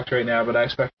 $6 right now, but I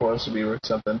expect foils to be worth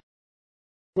something.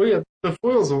 Well, yeah, the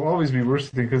foils will always be worth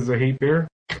something because of the Hate Bear.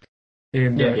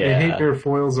 And Hate Bear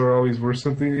foils are always worth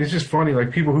something. It's just funny,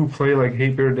 like, people who play, like,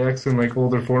 Hate Bear decks in, like,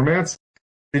 older formats,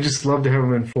 they just love to have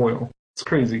them in foil. It's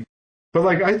crazy. But,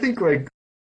 like, I think, like,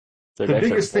 the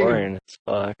biggest thing... boring as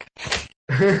fuck.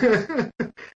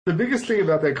 The biggest thing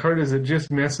about that card is it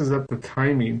just messes up the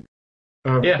timing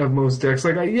of most decks.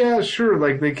 Like, sure,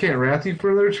 like, they can't Wrath you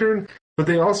for their turn, but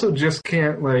they also just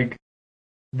can't, like...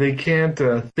 They can't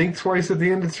think twice at the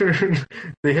end of turn.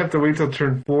 They have to wait till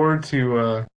turn 4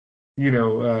 to,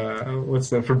 what's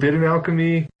that? Forbidden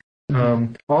Alchemy.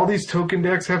 All these token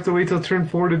decks have to wait till turn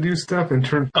 4 to do stuff, and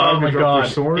turn 5 to drop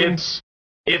their sword.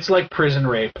 It's like prison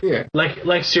rape. Yeah.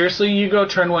 Like seriously, you go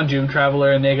turn 1 Doom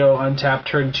Traveler, and they go untap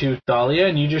turn 2 Thalia,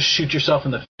 and you just shoot yourself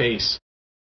in the face.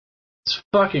 It's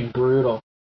fucking brutal.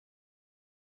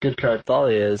 Good card.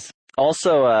 Thalia is.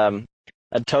 Also,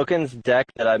 a tokens deck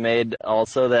that I made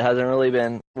also that hasn't really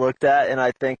been looked at, and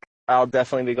I think I'll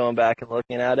definitely be going back and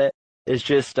looking at it, is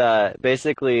just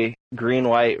basically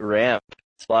green-white ramp,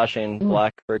 splashing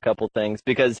black for a couple things,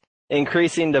 because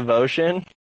increasing devotion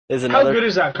is another... How good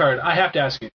is that card? I have to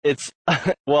ask you. It's,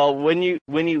 well, when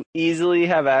you easily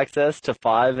have access to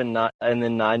 5 and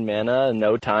then 9 mana in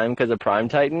no time because of Prime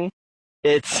Titan,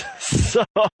 it's so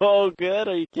good.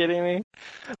 Are you kidding me?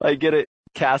 Like,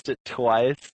 cast it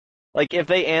twice. Like, if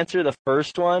they answer the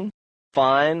first one,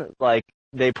 fine. Like,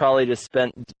 they probably just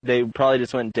went Day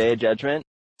of Judgment.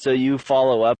 So you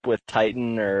follow up with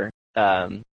Titan or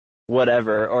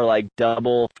whatever, or like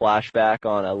double flashback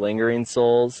on a Lingering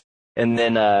Souls. And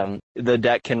then the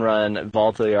deck can run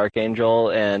Vault of the Archangel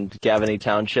and Gavany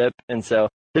Township. And so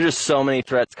there's just so many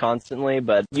threats constantly,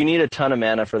 but you need a ton of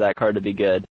mana for that card to be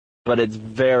good. But it's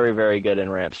very, very good in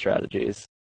ramp strategies.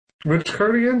 Which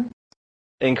card again?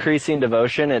 Increasing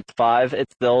Devotion, it's 5.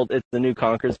 It's the new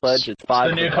Conqueror's Pledge. It's 5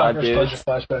 the new for 5 Conqueror's Pledge dudes,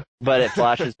 flashback. but it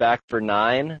flashes back for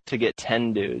 9 to get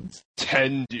 10 dudes.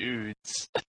 10 dudes.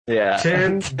 Yeah.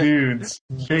 10 dudes.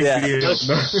 Big Yeah. deal.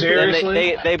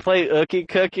 Seriously? They play Ookie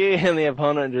Cookie, and the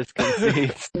opponent just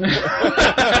concedes.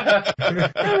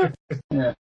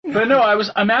 Yeah. But no,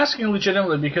 I'm asking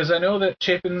legitimately because I know that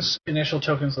Chapin's initial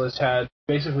tokens list had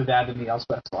basically that in the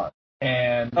Elspeth slot.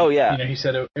 And Oh, yeah. he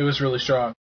said it was really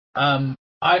strong. I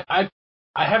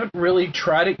haven't really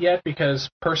tried it yet because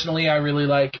personally I really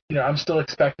like, I'm still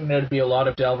expecting there to be a lot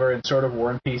of Delver and sort of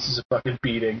War and Peace is a fucking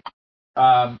beating.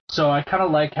 So I kind of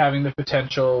like having the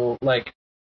potential, like,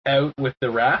 out with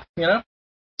the Wrath,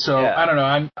 So, Yeah. I don't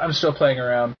know, I'm still playing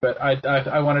around, but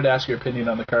I wanted to ask your opinion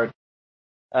on the card.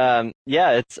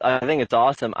 Yeah, I think it's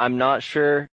awesome. I'm not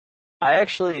sure. I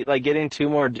actually, like, getting 2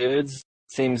 more dudes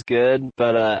seems good,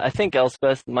 but I think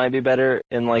Elspeth might be better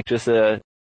in, like, just a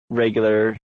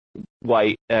regular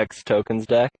white X tokens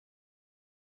deck.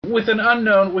 With the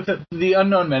unknown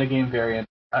metagame variant,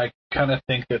 I kind of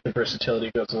think that the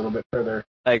versatility goes a little bit further.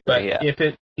 I agree, But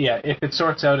yeah. if it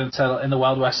sorts out and the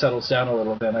Wild West settles down a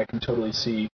little, then I can totally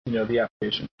see, the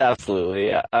application. Absolutely,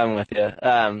 yeah, I'm with you.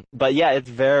 But yeah, it's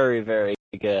very, very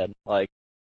good, like,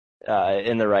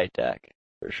 in the right deck,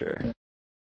 for sure.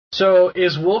 So,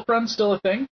 is Wolf Run still a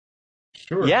thing?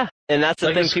 Sure. Yeah, and that's the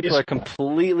Like, thing people are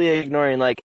completely ignoring.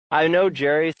 Like, I know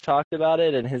Jerry's talked about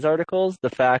it in his articles, the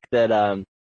fact that,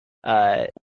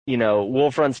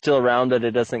 Wolf Run's still around, but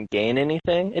it doesn't gain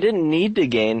anything. It didn't need to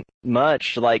gain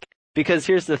much, like, because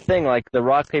here's the thing, like, the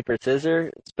rock, paper,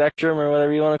 scissors spectrum, or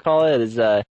whatever you want to call it, is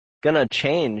gonna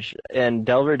change, and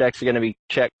Delver decks are gonna be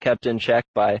kept in check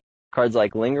by cards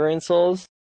like Lingering Souls,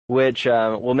 which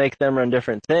will make them run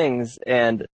different things,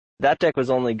 and that deck was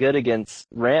only good against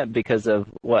ramp because of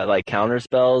like counter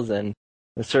spells and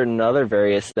certain other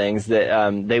various things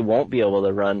that they won't be able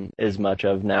to run as much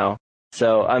of now.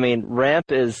 So, I mean,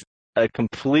 ramp is a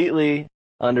completely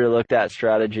underlooked at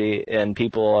strategy, and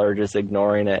people are just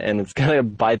ignoring it, and it's gonna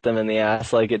bite them in the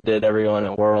ass like it did everyone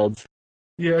at Worlds.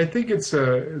 Yeah, I think it's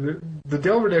the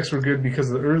Delver decks were good because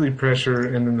of the early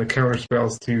pressure and then the counter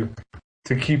spells to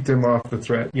keep them off the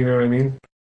threat. You know what I mean?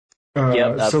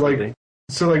 Yep, absolutely.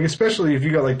 So like especially if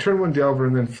you got like turn 1 Delver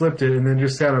and then flipped it and then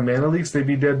just sat on mana leaks, they'd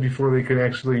be dead before they could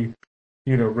actually,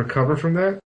 recover from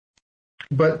that.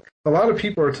 But a lot of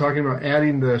people are talking about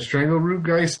adding the Strangleroot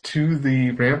guys to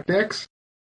the ramp decks.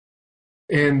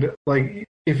 And like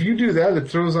if you do that, it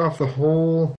throws off the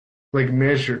whole like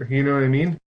measure, you know what I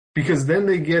mean? Because then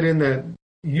they get in that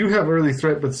you have early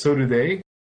threat, but so do they.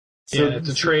 So, yeah, it's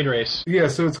a trade race. Yeah,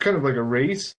 so it's kind of like a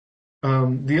race.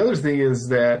 The other thing is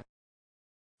that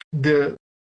the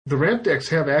ramp decks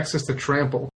have access to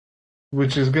trample,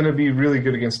 which is going to be really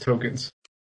good against tokens.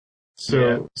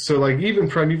 So like even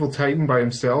Primeval Titan by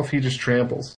himself, he just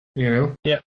tramples, Yeah,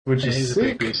 which he's is a big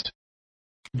sick. beast.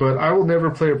 But I will never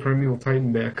play a Primeval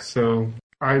Titan deck, so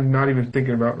I'm not even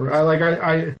thinking about.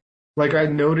 I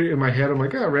noted in my head, I'm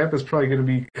like, ramp is probably going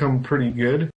to become pretty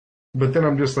good. But then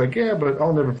I'm just like, yeah, but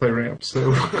I'll never play ramp.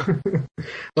 So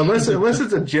unless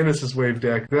it's a Genesis Wave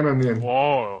deck, then I'm in.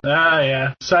 Whoa.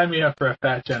 Yeah. Sign me up for a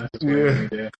fat Genesis Wave any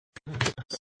day.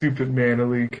 Stupid mana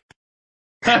leak.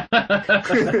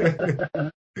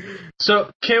 So,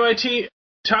 KYT,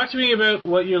 talk to me about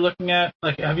what you're looking at.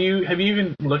 Like, have you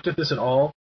even looked at this at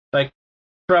all? Like,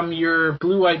 from your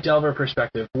blue-white Delver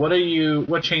perspective, what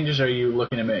changes are you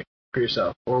looking to make for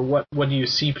yourself, or what do you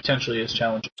see potentially as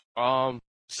challenging?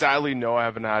 Sadly, no, I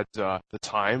haven't had the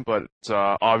time, but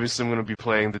obviously I'm going to be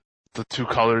playing the 2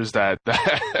 colors that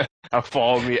have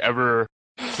followed me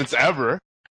since ever.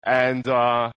 And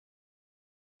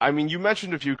I mean, you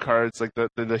mentioned a few cards, like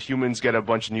the humans get a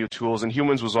bunch of new tools, and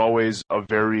humans was always a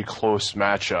very close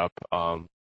matchup.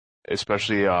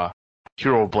 Especially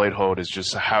Hero Bladehold is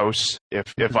just a house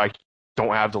if I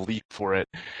don't have the leap for it.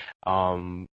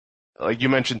 Like you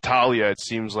mentioned Talia, it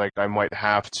seems like I might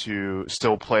have to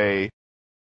still play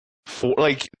 4,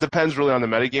 like, depends really on the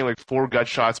metagame, like 4 gut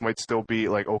shots might still be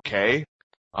like okay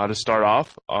to start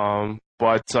off.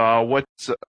 But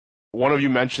one of you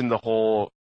mentioned the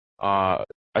whole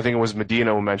I think it was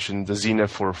Medina who mentioned the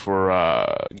Zenith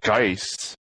for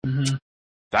Geist. Mm-hmm.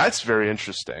 That's very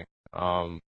interesting.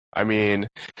 I mean,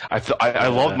 I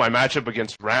love my matchup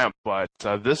against Ramp, but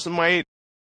this might,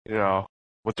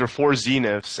 with their 4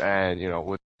 Zeniths and,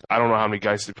 with I don't know how many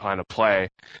guys they plan to play,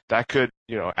 that could,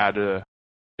 add a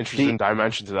interesting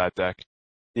dimension to that deck.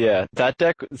 Yeah, that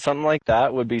deck, something like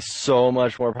that would be so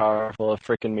much more powerful if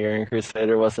frickin' Mirroring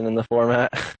Crusader wasn't in the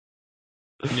format.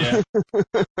 Yeah.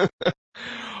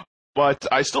 But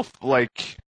I still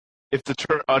like if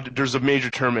there's a major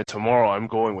tournament tomorrow, I'm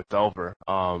going with Delver.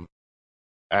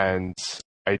 And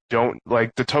I don't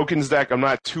like the tokens deck. I'm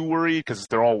not too worried because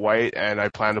they're all white, and I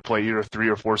plan to play either 3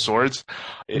 or 4 swords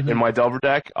in my Delver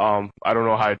deck. I don't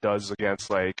know how it does against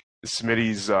like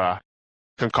Smitty's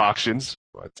concoctions,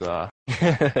 but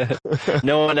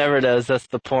no one ever does. That's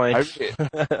the point.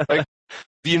 Like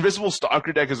the Invisible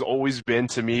Stalker deck has always been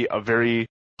to me a very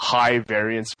high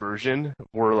variance version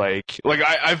where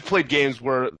I've played games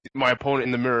where my opponent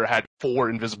in the mirror had 4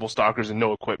 Invisible Stalkers and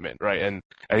no equipment, right? And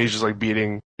he's just like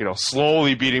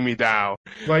slowly beating me down.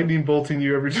 Lightning bolting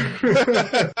you every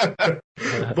time.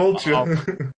 Bolt you.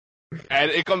 And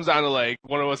it comes down to like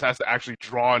one of us has to actually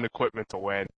draw an equipment to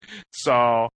win.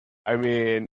 So, I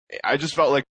mean, I just felt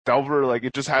like Delver, like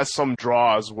it just has some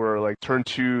draws where like turn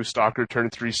 2 Stalker, turn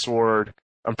 3 Sword,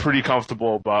 I'm pretty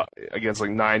comfortable, but against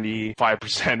like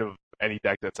 95% of any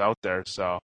deck that's out there.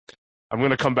 So I'm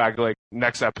gonna come back like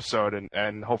next episode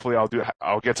and hopefully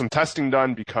I'll get some testing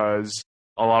done because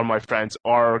a lot of my friends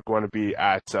are going to be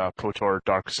at Pro Tour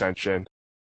Dark Ascension,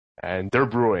 and they're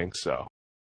brewing. So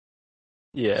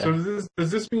yeah. So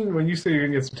does this mean when you say you're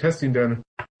gonna get some testing done,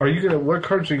 what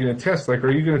cards are you gonna test? Like, are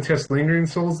you gonna test Lingering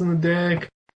Souls in the deck?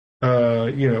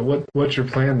 What's your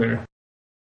plan there?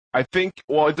 I think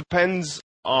it depends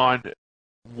on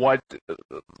what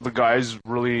the guys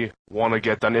really want to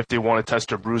get done. If they want to test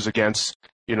their brews against,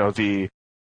 the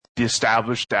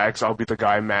established decks, I'll be the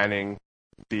guy manning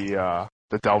the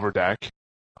Delver deck.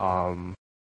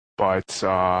 But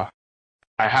I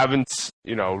haven't,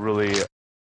 really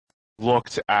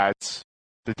looked at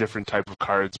the different type of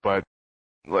cards, but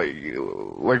like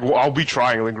I'll be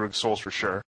trying Lingering Souls for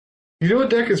sure. You know what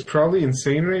deck is probably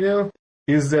insane right now?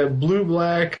 Is that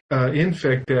blue-black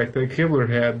Infect deck that Kibler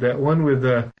had, that one with,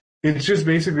 it's just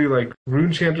basically like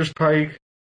Runechanter's Pike,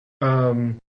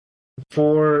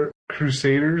 4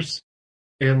 Crusaders,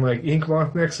 and like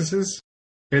Inkmoth Nexuses,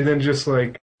 and then just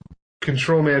like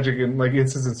Control Magic and like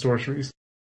Instants and Sorceries.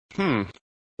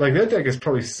 Like that deck is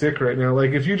probably sick right now.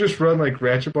 Like if you just run like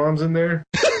Ratchet Bombs in there,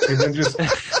 and then just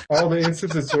all the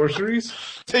Instants and Sorceries.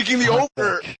 Taking the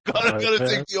over! Gotta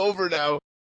take the over now.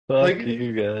 Fuck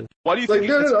you guys. Why do you like,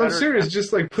 think no, I'm serious.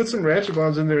 Just like put some Ratchet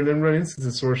Bombs in there and then run Instants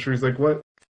and Sorceries. Like what?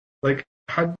 Like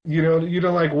how?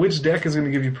 Like which deck is going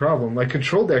to give you problem? Like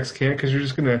control decks can't because you're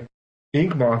just going to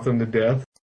Ink Moth them to death.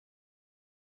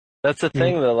 That's the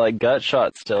thing though. Like Gut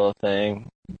Shot's still a thing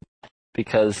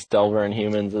because Delver and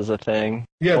humans is a thing.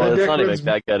 Yeah, well, that it's deck not runs, even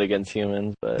that good against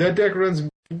humans, but that deck runs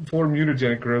 4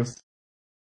 mutagenic growths.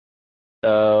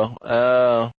 Oh.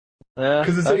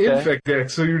 Because it's an Infect deck,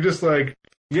 so you're just like.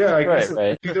 Yeah, I guess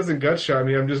right. if he doesn't gut shot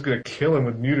me, I'm just gonna kill him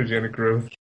with mutagenic growth.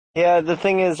 Yeah, the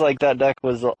thing is, like, that deck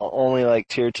was only, like,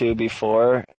 tier 2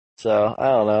 before, so, I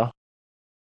don't know.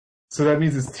 So that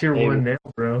means it's tier 1 now,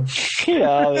 bro. Yeah,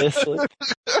 obviously.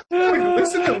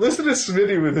 Listen to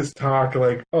Smitty with his talk,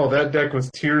 like, oh, that deck was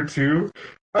tier 2?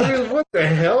 I mean, what the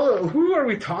hell? Who are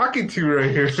we talking to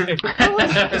right here?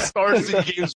 Stars in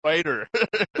Games Fighter.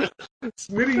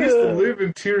 Smitty used to live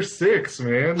in tier 6,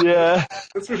 man. Yeah.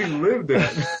 That's where he lived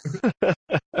at.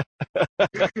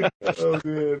 Oh,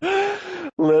 man.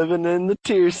 Living in the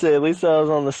tier 6. At least I was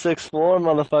on the 6th floor,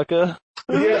 motherfucker.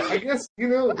 Yeah, I guess,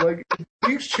 like,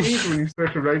 things change when you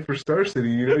start to write for Star City,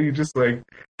 You just, like,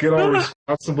 get all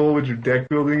responsible with your deck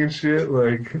building and shit,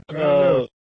 like, I don't know.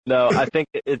 No, I think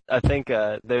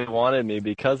they wanted me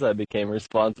because I became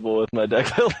responsible with my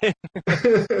deck building. I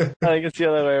think it's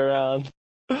the other way around.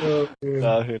 Oh, who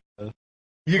knows?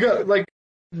 You got, like,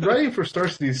 writing for Star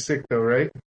City is sick, though,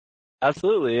 right?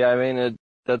 Absolutely. I mean,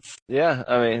 it's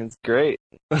great.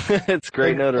 It's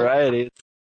great notoriety. It's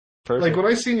perfect. Like,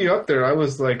 when I seen you up there, I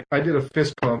was like, I did a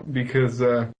fist pump because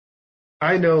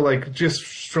I know, like, just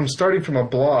from starting from a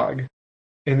blog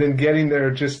and then getting there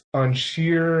just on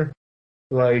sheer...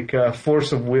 like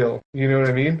force of will, you know what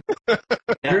I mean?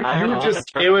 Yeah, you were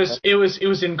just it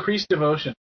was increased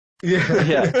devotion.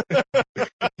 Yeah,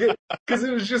 because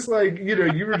it was just like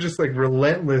you were just like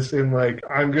relentless in like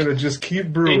I'm gonna just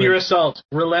keep brewing. In your assault,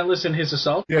 relentless in his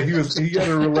assault. Yeah, he had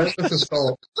a relentless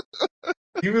assault.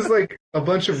 He was like a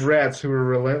bunch of rats who were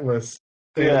relentless.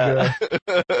 And, yeah,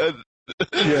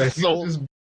 he was just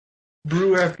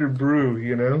brew after brew,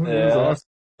 It was awesome.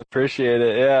 Appreciate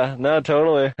it. Yeah, no,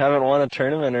 totally. Haven't won a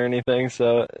tournament or anything,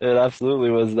 so it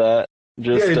absolutely was that.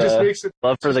 Just, it just makes it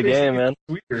love for the game, man.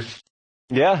 Sweeter.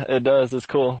 Yeah, it does. It's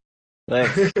cool.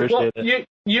 Thanks. Appreciate it.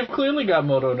 You've clearly got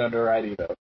moto notoriety,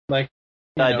 though. Like,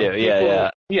 I do, yeah.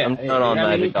 Yeah, I'm known on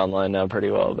Magic Online now pretty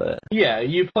well, but... Yeah,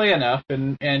 you play enough,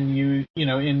 and you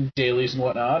know, in dailies and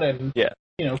whatnot, and, yeah.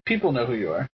 you know, people know who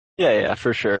you are. Yeah,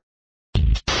 for sure.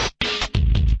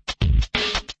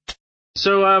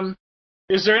 So,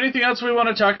 is there anything else we want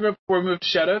to talk about before we move to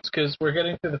shoutouts? Because we're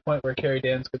getting to the point where Carrie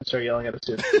Dan's going to start yelling at us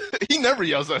soon. He never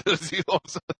yells at us. He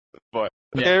loves us. But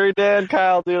yeah. Carrie Dan,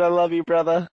 Kyle, dude, I love you,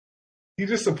 brother. He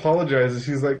just apologizes.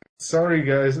 He's like, sorry,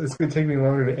 guys, it's going to take me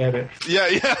longer to edit. Yeah.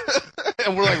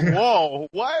 And we're like, whoa,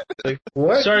 what? Like,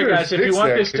 what? Sorry, guys, if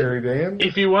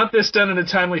you want this done in a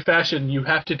timely fashion, you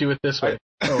have to do it this way.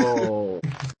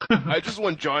 I just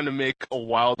want John to make a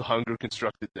Wild Hunger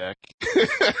constructed deck.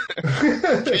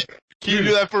 Can you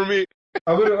do that for me?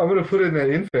 I'm gonna put in that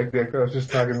infect deck I was just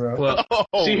talking about. Well,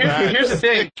 see, here's the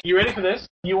thing. You ready for this?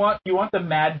 You want the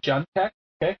Mad Junk deck,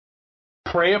 okay?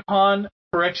 Prey Upon,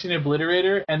 Correction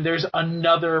Obliterator, and there's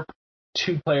another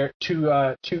target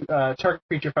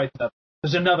creature fights another.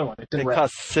 There's another one. It's in red.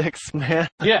 Costs 6, man.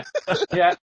 Yeah.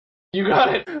 You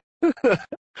got it.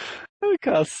 It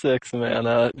costs 6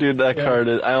 mana. Dude, that card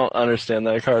is... I don't understand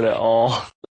that card at all.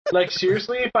 Like,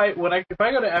 seriously, if I go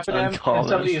to F&M and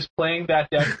somebody is playing that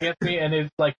deck against me and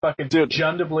it's like fucking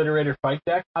Jund Obliterator fight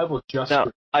deck, I will just... Now,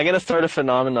 I'm gonna start a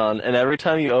phenomenon, and every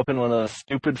time you open one of those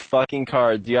stupid fucking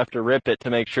cards, you have to rip it to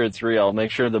make sure it's real. Make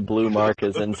sure the blue mark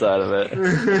is inside of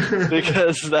it.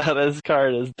 Because that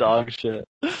card is dog shit.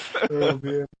 Oh,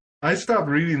 man. I stopped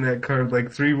reading that card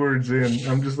like 3 words in.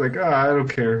 I'm just like, I don't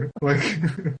care. Like...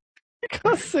 It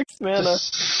costs 6 mana.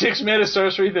 6 mana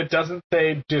sorcery that doesn't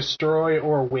say destroy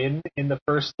or win in the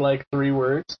first, 3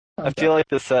 words. I feel like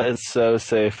this set is so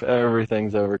safe.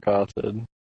 Everything's overcosted.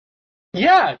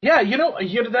 Yeah, you know,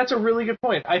 that's a really good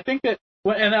point. I think that,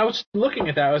 and I was looking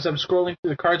at that as I'm scrolling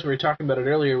through the cards we were talking about it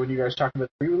earlier when you guys were talking about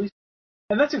the pre-release,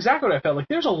 and that's exactly what I felt. Like,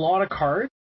 there's a lot of cards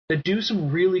that do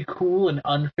some really cool and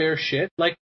unfair shit.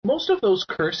 Like, most of those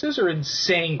curses are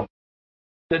insane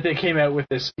that they came out with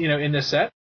this, in this set.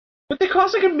 But they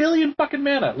cost like 1 million fucking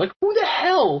mana. Like, who the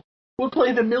hell would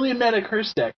play the 1 million mana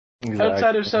curse deck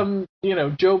outside of some,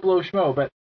 Joe Blow Schmo? But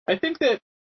I think that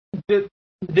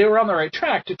they were on the right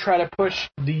track to try to push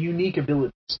the unique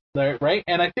abilities, right?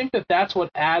 And I think that that's what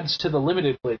adds to the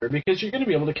limited flavor, because you're going to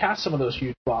be able to cast some of those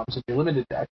huge bombs in your limited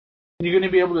deck, and you're going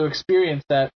to be able to experience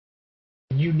that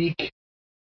unique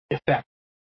effect.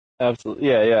 Absolutely,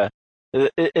 yeah.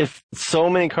 If so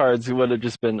many cards would have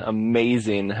just been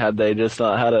amazing had they just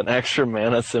not had an extra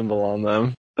mana symbol on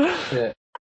them. Yeah.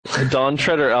 Dawn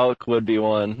Treader Elk would be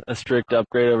one. A strict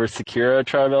upgrade over Sekira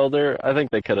Tribe Elder. I think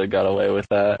they could have got away with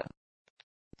that.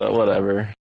 But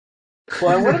whatever.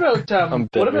 Well, what about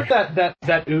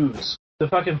that ooze? The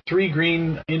fucking 3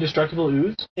 green indestructible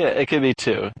ooze? Yeah, it could be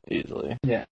 2 easily.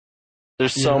 Yeah.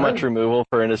 There's so much removal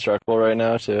for indestructible right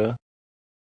now too.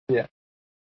 Yeah.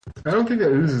 I don't think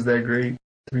that ooze is that great,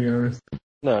 to be honest.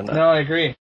 No, I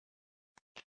agree.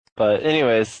 But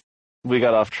anyways, we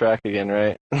got off track again,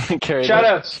 right?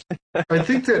 Shoutouts! I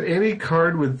think that any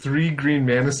card with 3 green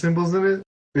mana symbols in it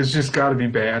is just gotta be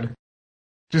bad.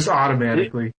 Just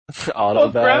automatically.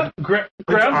 Bad.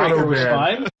 Groundbreaker was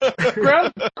fine.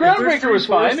 Groundbreaker was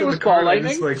fine. It was ball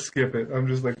lightning. I just skip it. I'm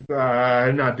just like,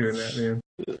 I'm not doing that, man.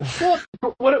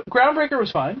 Well, Groundbreaker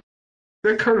was fine.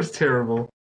 That card was terrible.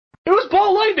 It was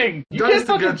ball lightning. You Dies can't the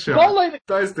fucking gut shot. ball lightning.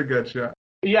 Dies the gut shot.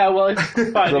 Yeah, well,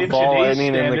 it's fine. The ball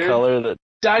lightning in the color that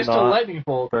dies to lightning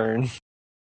bolt. Burn.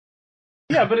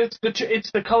 Yeah, but it's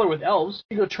the color with elves.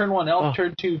 You go turn 1 elf,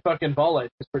 turn 2 fucking ball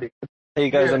lightning. It's pretty good. Hey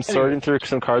guys, I'm sorting through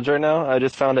some cards right now. I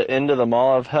just found it into the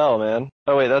Maw of Hell, man.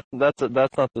 Oh wait, that's not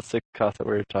the 6 cost that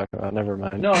we were talking about. Never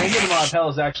mind. No, into the Maw of Hell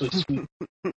is actually sweet.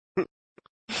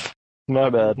 My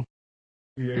bad.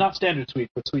 Yeah. Not standard sweet,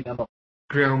 but sweet number.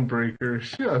 Groundbreaker,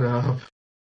 shut up.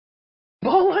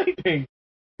 Ball lightning.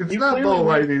 It's not ball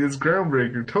lightning. It's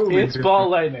Groundbreaker. Totally. It's different. Ball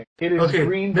lightning. It is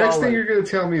green. Next thing lightning. you're gonna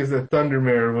tell me is that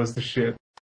Thundermare was the shit.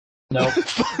 No.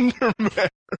 Thundermare.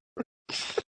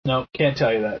 No, can't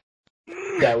tell you that.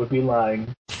 That would be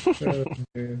lying. Oh,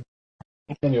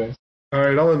 Anyways.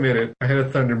 Alright, I'll admit it. I had a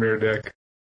Thundermare deck.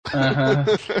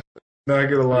 Uh-huh. Not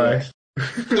gonna lie.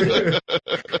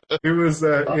 It was,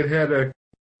 it had a...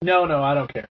 No, I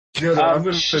don't care. No, I'm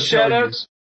gonna tell shoutouts.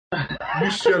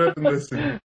 You shut up and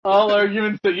listen. All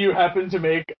arguments that you happen to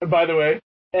make, by the way,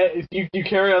 if you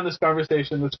carry on this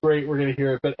conversation, that's great, we're going to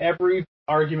hear it, but every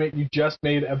argument you just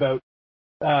made about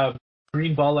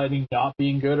green ball lightning not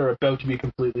being good are about to be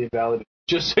completely invalid.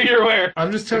 Just so you're aware.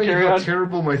 I'm just telling you how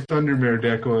terrible my Thundermare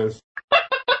deck was.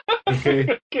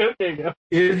 Okay? Okay, go.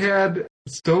 It had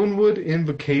Stonewood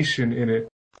Invocation in it.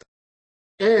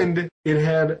 and it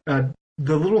had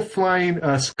the little flying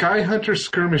Sky Hunter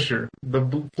Skirmisher,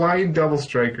 the flying double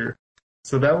striker.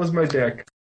 So that was my deck.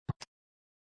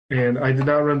 And I did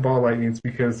not run Ball Lightnings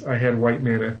because I had white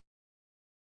mana.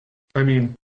 I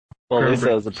mean... Well, at least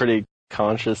that was a pretty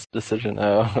conscious decision.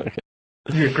 Oh, okay.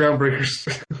 Yeah,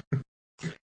 Groundbreakers.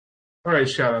 All right,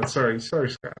 shout out. Sorry,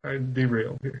 Scott. I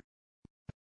derailed here.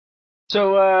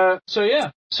 So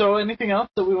yeah. So anything else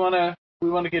that we wanna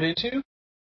get into?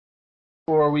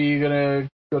 Or are we gonna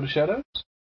go to shoutouts?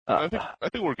 I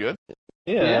think we're good.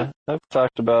 Yeah, I've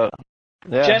talked about...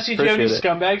 Yeah, Jesse, do you have any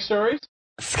appreciate it. scumbag stories?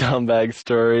 Scumbag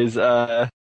stories.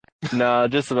 No,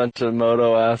 just a bunch of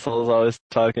moto assholes always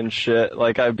talking shit.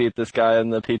 Like, I beat this guy in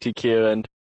the PTQ,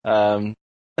 and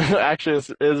actually,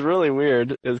 it was really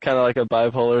weird. It was kind of like a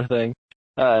bipolar thing.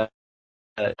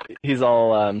 He's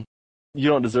all, you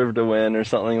don't deserve to win, or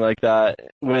something like that.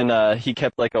 When he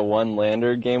kept like a one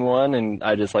lander game one, and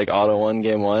I just like auto won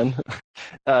game one.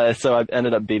 So I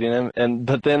ended up beating him.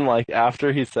 But then, like,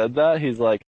 after he said that, he's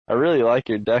like, I really like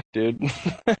your deck, dude.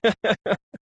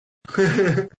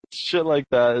 Shit like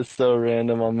that is so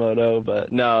random on Moto, but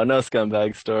no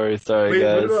scumbag story. Sorry, Wait,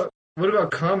 guys. what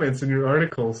about comments in your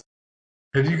articles?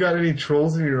 Have you got any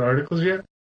trolls in your articles yet?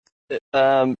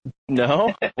 No,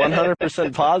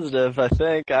 100% positive. I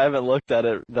think I haven't looked at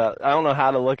it. I don't know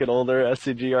how to look at older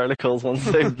SCG articles once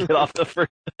they get off the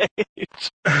first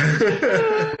page.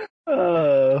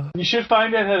 You should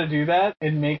find out how to do that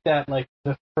and make that like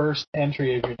the first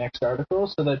entry of your next article,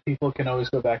 so that people can always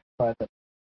go back and find it.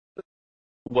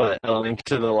 What, a link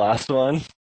to the last one?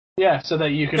 Yeah, so that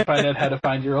you can find out how to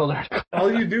find your old article.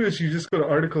 All you do is you just go to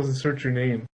articles and search your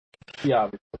name. Yeah.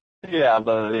 Yeah,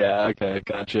 okay,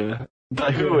 gotcha.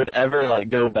 But who would ever like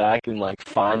go back and like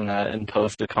find that and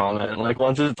post a comment? Like,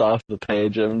 once it's off the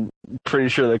page, I'm pretty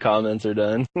sure the comments are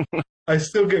done. I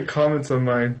still get comments on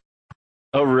mine.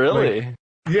 Oh, really? Like,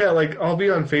 yeah, like I'll be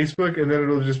on Facebook and then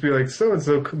it'll just be like, so and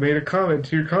so made a comment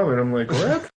to your comment. I'm like,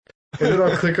 what? And then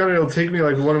I'll click on it. It'll take me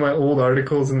like one of my old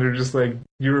articles, and they're just like,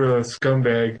 "You're a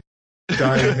scumbag,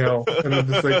 die in hell." And I'm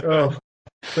just like, "Oh,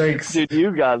 thanks, dude.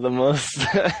 You got the most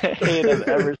hate I've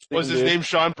ever seen." Was his name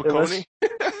Sean Piccone?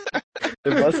 It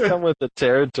must come with the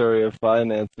territory of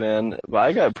finance, man. But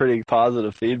I got pretty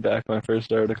positive feedback my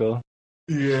first article.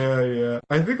 Yeah.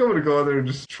 I think I'm gonna go out there and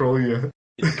just troll you.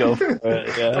 Go for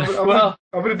it, yeah.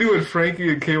 I'm gonna do what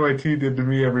Frankie and KYT did to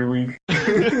me every week.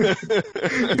 See you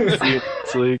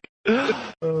next week.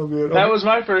 Oh, man. That was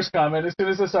my first comment as soon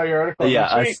as I saw your article. Yeah,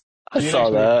 I saw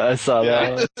that.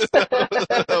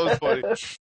 That was funny.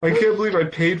 I can't believe I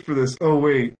paid for this. Oh,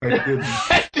 wait, I didn't.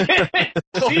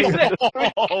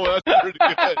 Oh, that's pretty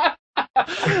good.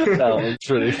 That was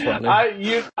pretty funny.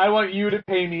 I want you to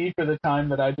pay me for the time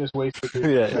that I just wasted.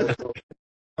 Yeah.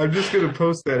 I'm just going to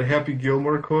post that Happy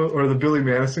Gilmore quote, or the Billy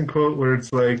Madison quote, where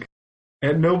it's like,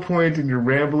 at no point in your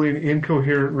rambling,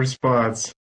 incoherent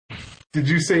response did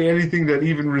you say anything that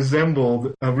even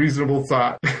resembled a reasonable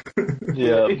thought.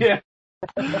 Yeah.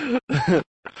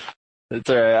 It's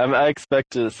alright. I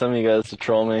expect some of you guys to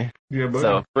troll me. Yeah, but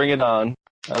so bring it on.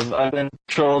 I've been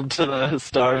trolled to the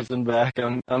stars and back.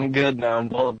 I'm good now. I'm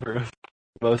bulletproof,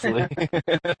 mostly.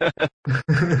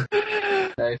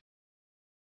 Nice.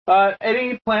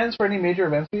 Any plans for any major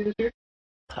events for you this year?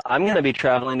 I'm gonna be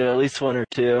traveling to at least one or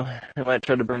two. I might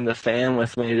try to bring the fan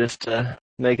with me just to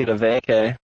make it a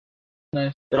vacay.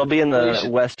 Nice. It'll be in the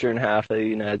western half of the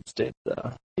United States,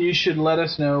 though. You should let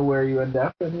us know where you end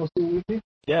up, and we'll see what we do.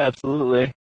 Yeah,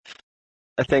 absolutely.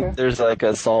 I think there's like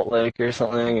a Salt Lake or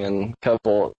something, and a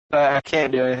couple. I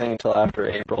can't do anything until after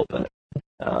April, but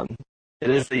it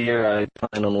is the year I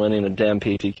plan on winning a damn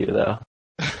PTQ, though.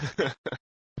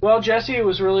 Well, Jesse, it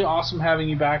was really awesome having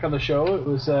you back on the show. It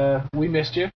was we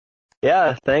missed you.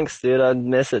 Yeah, thanks, dude. I'd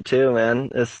miss it too,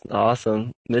 man. It's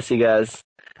awesome. Miss you guys.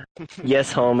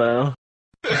 Yes, homo.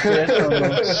 Yes,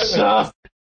 homo.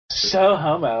 So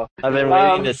homo. I've been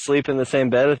waiting to sleep in the same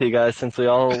bed with you guys since we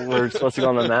all were supposed to go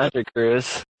on the Magic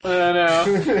cruise. I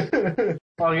know.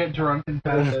 I'll get drunk and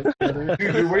pass out together.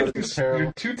 Dude,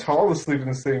 you're too tall to sleep in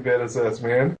the same bed as us,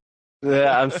 man.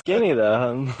 Yeah, I'm skinny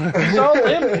though.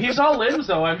 He's all limbs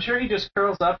though. I'm sure he just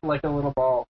curls up like a little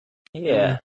ball.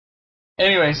 Yeah.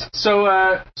 Anyways, so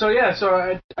I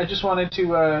just wanted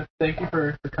to thank you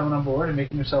for coming on board and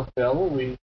making yourself available.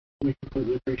 We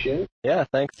completely appreciate it. Yeah,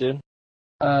 thanks, dude.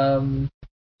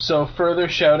 So further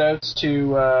shout outs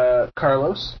to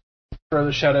Carlos.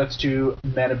 Further shout outs to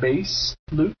Manabase,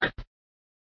 Luke.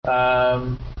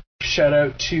 Shout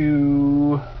out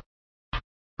to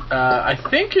I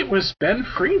think it was Ben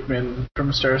Friedman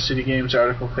from Star City Games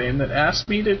Article fame that asked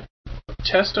me to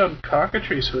test on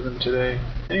cockatrice with him today.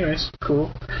 Anyways,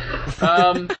 cool.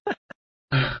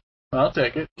 I'll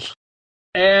take it.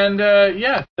 And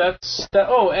yeah, that's that.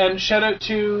 Oh, and shout out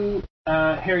to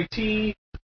Harry T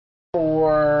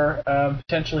for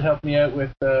potentially helping me out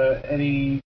with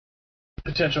any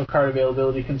potential card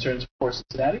availability concerns for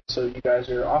Cincinnati. So you guys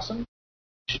are awesome.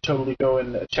 You should totally go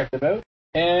and check them out.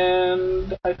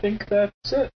 And I think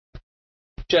that's it.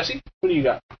 Jesse, what do you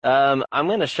got? I'm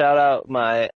going to shout out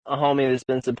my homie that's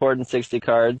been supporting 60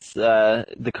 Cards,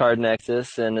 the Card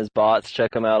Nexus, and his bots.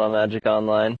 Check him out on Magic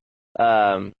Online.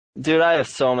 Dude, I have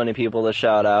so many people to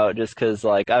shout out just because,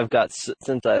 like, I've got,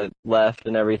 since I left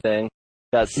and everything,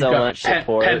 got so much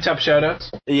support. Pent-up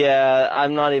shout-outs? Yeah,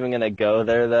 I'm not even going to go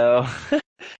there, though.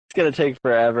 It's going to take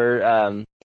forever.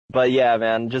 But yeah,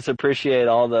 man, just appreciate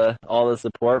all the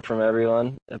support from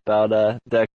everyone about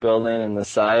deck building and the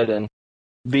site and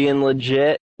being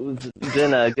legit.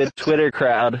 Been a good Twitter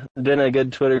crowd.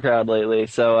 Lately.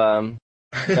 So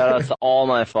shout out to all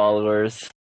my followers.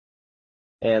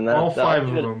 And all 5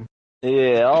 of them.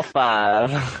 Yeah, all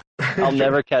 5. I'll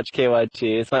never catch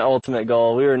KYT. It's my ultimate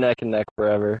goal. We were neck and neck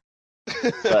forever.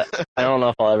 But I don't know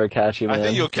if I'll ever catch you, man. I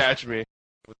think you'll catch me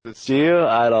with this. Do you?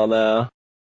 I don't know.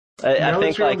 I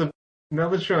think now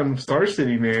that you're on Star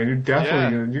City, man, you're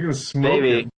definitely you're gonna smoke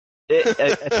maybe. it.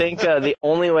 I think the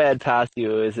only way I'd pass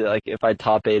you is like if I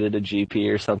top 8'd a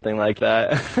GP or something like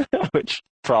that, which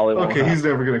probably won't happen. He's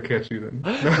never gonna catch you then.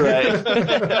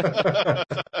 Right.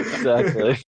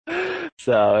 Exactly.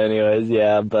 So, anyways,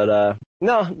 yeah, but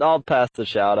no, I'll pass the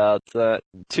shout-outs.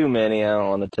 Too many. I don't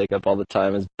want to take up all the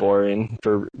time. It's boring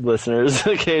for listeners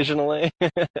occasionally.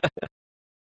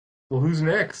 Well, who's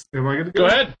next? Am I gonna go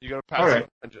ahead? You gotta pass. All right,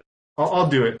 I'll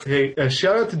do it. Hey,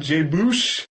 shout out to Jay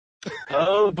Boosh.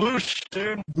 Oh, Boosh,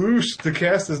 dude. Boosh, the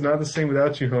cast is not the same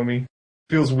without you, homie.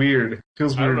 Feels weird.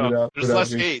 Without There's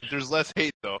less you. hate. There's less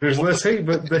hate, though. There's less hate,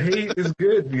 but the hate is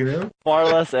good, you know? Far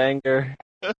less anger.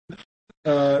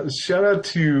 Shout out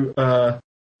to,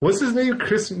 what's his name?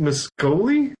 Chris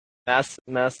Mascoli?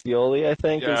 Mascioli, I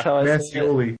think, is how I say it.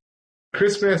 Mascioli.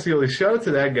 Chris Mascioli. Shout out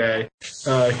to that guy.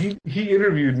 He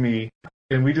interviewed me,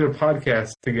 and we did a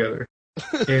podcast together.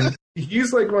 And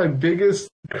he's like my biggest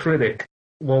critic.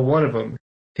 Well, one of them.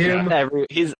 Him.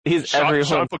 He's Sean everyone's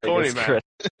Piccone, biggest man. critic.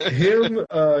 Him,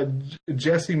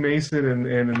 Jesse Mason, and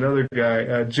another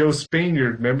guy, Joe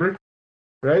Spaniard, remember?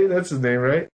 Right? That's his name,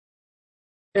 right?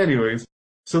 Anyways,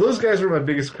 so those guys were my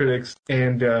biggest critics,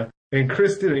 and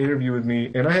Chris did an interview with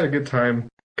me, and I had a good time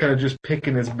kind of just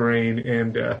picking his brain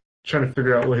and trying to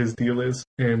figure out what his deal is.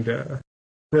 And the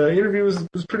interview was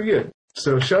pretty good.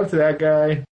 So shout out to that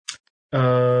guy.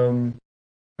 I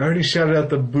already shouted out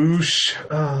the Boosh.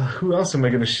 Who else am I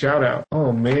going to shout out?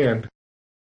 Oh, man.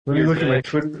 Let me look at my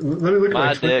Twitter. Let me look at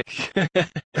my Twitter.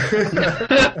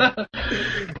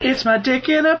 It's my dick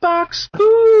in a box.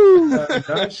 Woo!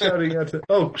 Not shouting out to...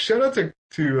 Oh, shout out to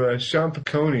Sean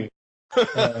Piccone.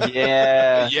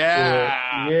 Yeah.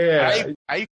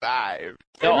 High five.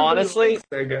 No, honestly...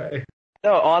 That guy.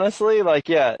 No, honestly, like,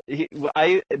 yeah.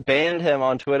 I banned him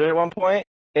on Twitter at one point,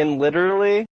 and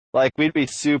literally... Like, we'd be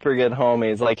super good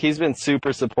homies. Like, he's been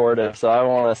super supportive, so I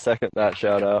want to second that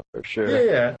shout-out for sure.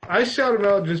 Yeah. I shout him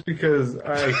out just because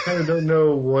I kind of don't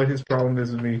know what his problem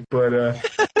is with me, but...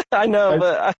 I know,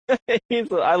 but I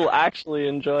actually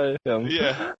enjoy him.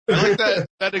 Yeah. I like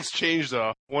that exchange,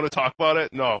 though. Want to talk about it?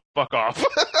 No, fuck off.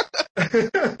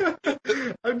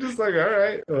 I'm just like, all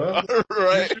right. Well, all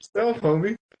right. Yourself,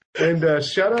 homie. And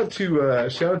shout out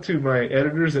to my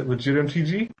editors at Legit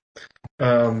MTG.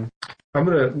 I'm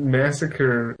going to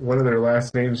massacre one of their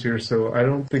last names here, so I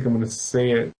don't think I'm going to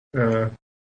say it.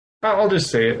 I'll just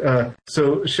say it.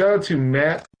 So shout out to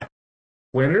Matt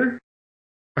Wenner.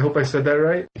 I hope I said that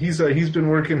right. He's been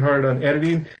working hard on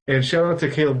editing, and shout out to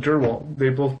Caleb Durwald.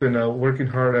 They've both been working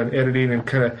hard on editing and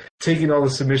kind of taking all the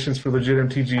submissions for Legit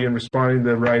MTG and responding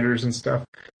to the writers and stuff.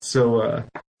 So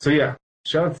yeah,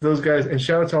 shout out to those guys, and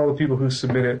shout out to all the people who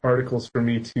submitted articles for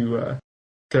me to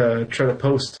try to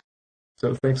post.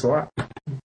 So thanks a lot.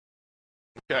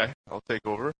 Okay, I'll take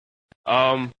over.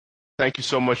 Thank you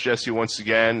so much, Jesse, once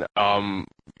again. The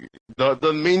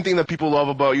main thing that people love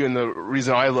about you, and the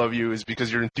reason I love you, is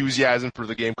because your enthusiasm for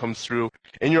the game comes through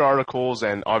in your articles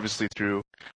and obviously through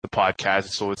the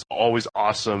podcast. So it's always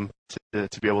awesome to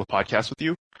be able to podcast with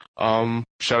you.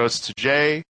 Shout outs to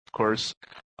Jay, of course.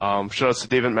 Shout outs to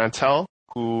David Mantell,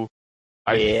 who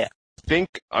I think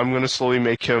I'm going to slowly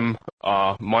make him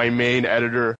my main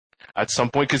editor at some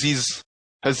point, because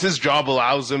his job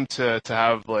allows him to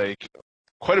have like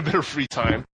quite a bit of free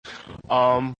time.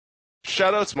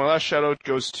 Shoutouts. My last shoutout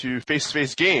goes to Face to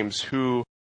Face Games, who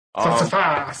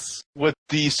Fast. With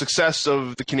the success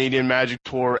of the Canadian Magic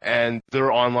Tour and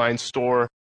their online store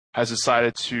has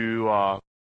decided to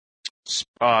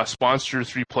sponsor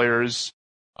 3 players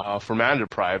for Mana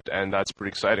Deprived, and that's pretty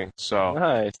exciting. So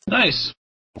Nice.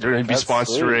 they're going to be That's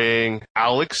sponsoring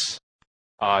Alex,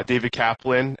 David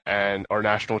Kaplan, and our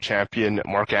national champion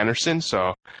Mark Anderson.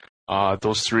 So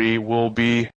those 3 will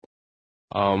be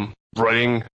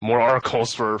writing more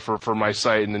articles for my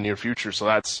site in the near future. So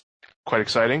that's quite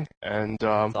exciting. And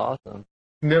That's awesome.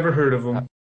 Never heard of him.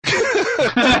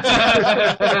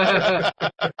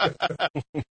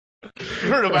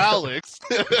 heard of Alex?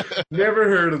 Never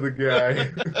heard of the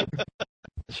guy.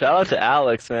 Shout out to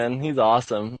Alex, man. He's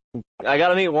awesome. I got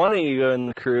to meet one of you in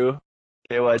the crew,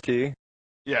 KYT.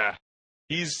 Yeah,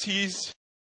 he's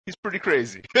pretty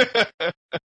crazy.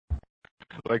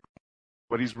 Like,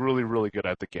 but he's really, really good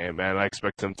at the game, man. I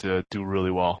expect him to do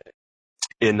really well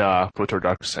in Pro Tour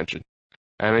Dark Ascension.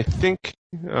 And I think,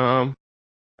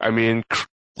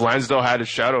 Lansdale had his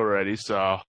shadow already, so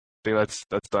I think that's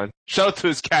done. Shout out to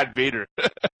his cat Vader.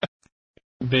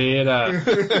 Vader.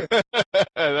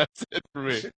 That's it for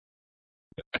me.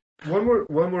 One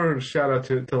more shout out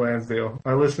to Lansdale.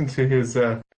 I listened to his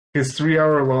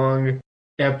 3-hour long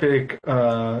epic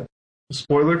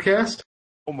spoiler cast.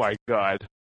 Oh my god.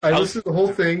 I listened to the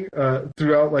whole thing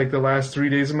throughout like the last 3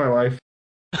 days of my life,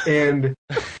 and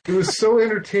it was so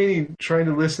entertaining trying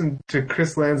to listen to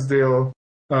Chris Lansdale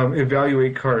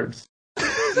evaluate cards.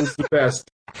 It was the best.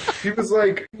 He was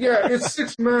like, yeah, it's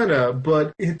 6 mana,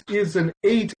 but it is an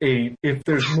 8/8 if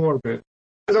there's more of it.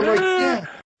 And I'm like, yeah,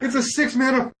 it's a 6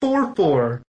 mana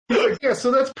 4/4. He's like, yeah,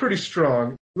 so that's pretty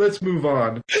strong. Let's move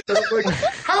on. And I'm like,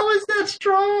 how is that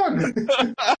strong?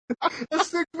 A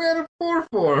 6 mana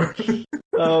 4/4.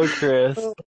 Oh, Chris.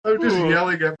 I'm just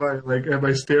yelling at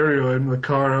my stereo in the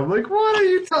car. I'm like, what are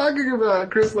you talking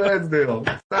about, Chris Lansdale?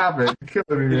 Stop it. You're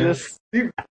killing me,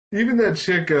 man. Even that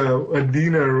chick,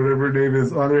 Adina or whatever her name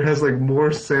is, on there has like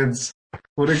more sense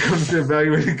when it comes to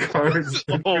evaluating cards.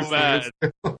 Than Chris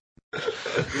Lansdale.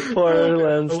 Poor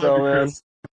Lansdale, man.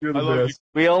 You're the I love best.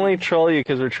 We only troll you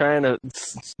because we're trying to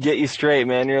get you straight,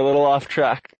 man. You're a little off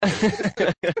track.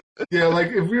 Yeah, like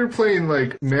if we were playing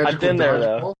like Magical I've been there,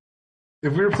 Dodgeball,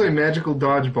 if we were playing Magical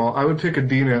Dodgeball, I would pick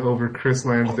Adina over Chris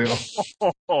Lansdale.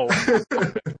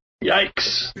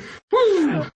 Yikes.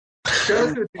 Woo! Shout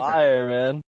out to Adina. Fire,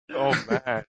 man. Oh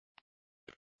man.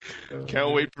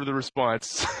 Can't wait for the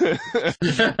response. Put it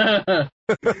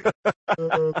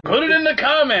in the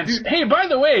comments. Hey, by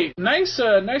the way, nice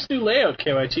new layout,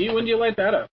 KYT. When do you light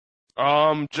that up?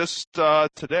 Just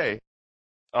today,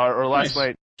 or last Nice.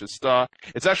 night. Just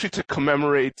it's actually to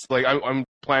commemorate. Like I'm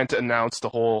planning to announce the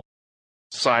whole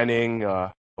signing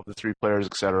of the 3 players,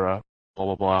 etc. Blah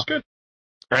blah blah. That's good.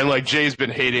 And like Jay's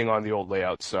been hating on the old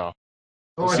layout, so.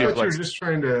 Oh, We'll I see thought if, you were like-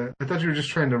 just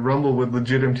trying to rumble with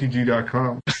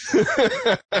legitmtg.com.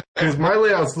 Because my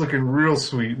layout's looking real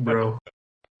sweet, bro.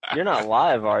 You're not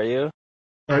live, are you?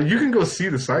 You can go see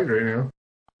the site right now.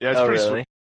 Yeah, it's Oh, pretty really?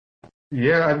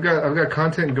 Yeah, I've got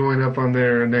content going up on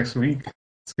there next week.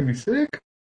 It's gonna be sick.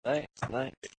 Nice,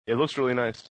 nice. sweet. It looks really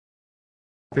nice.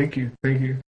 Thank you.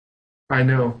 I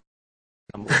know.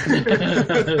 Oh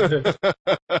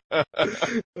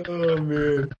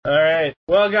man. All right.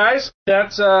 Well, guys,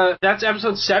 that's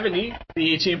episode 70, the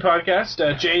E-Team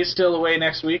podcast. Jay's still away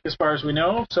next week, as far as we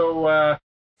know. So,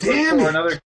 Damn for it!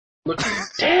 another look.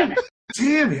 Damn it!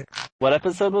 Damn it! What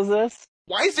episode was this?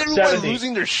 Why is everyone 70.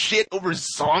 losing their shit over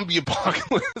zombie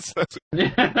apocalypse?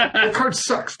 That card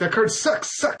sucks.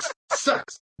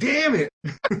 Sucks. Damn it!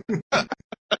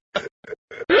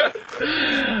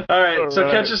 All right. So All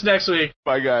right. catch us next week.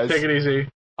 Bye guys. Take it easy.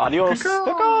 Adios.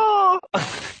 Caw.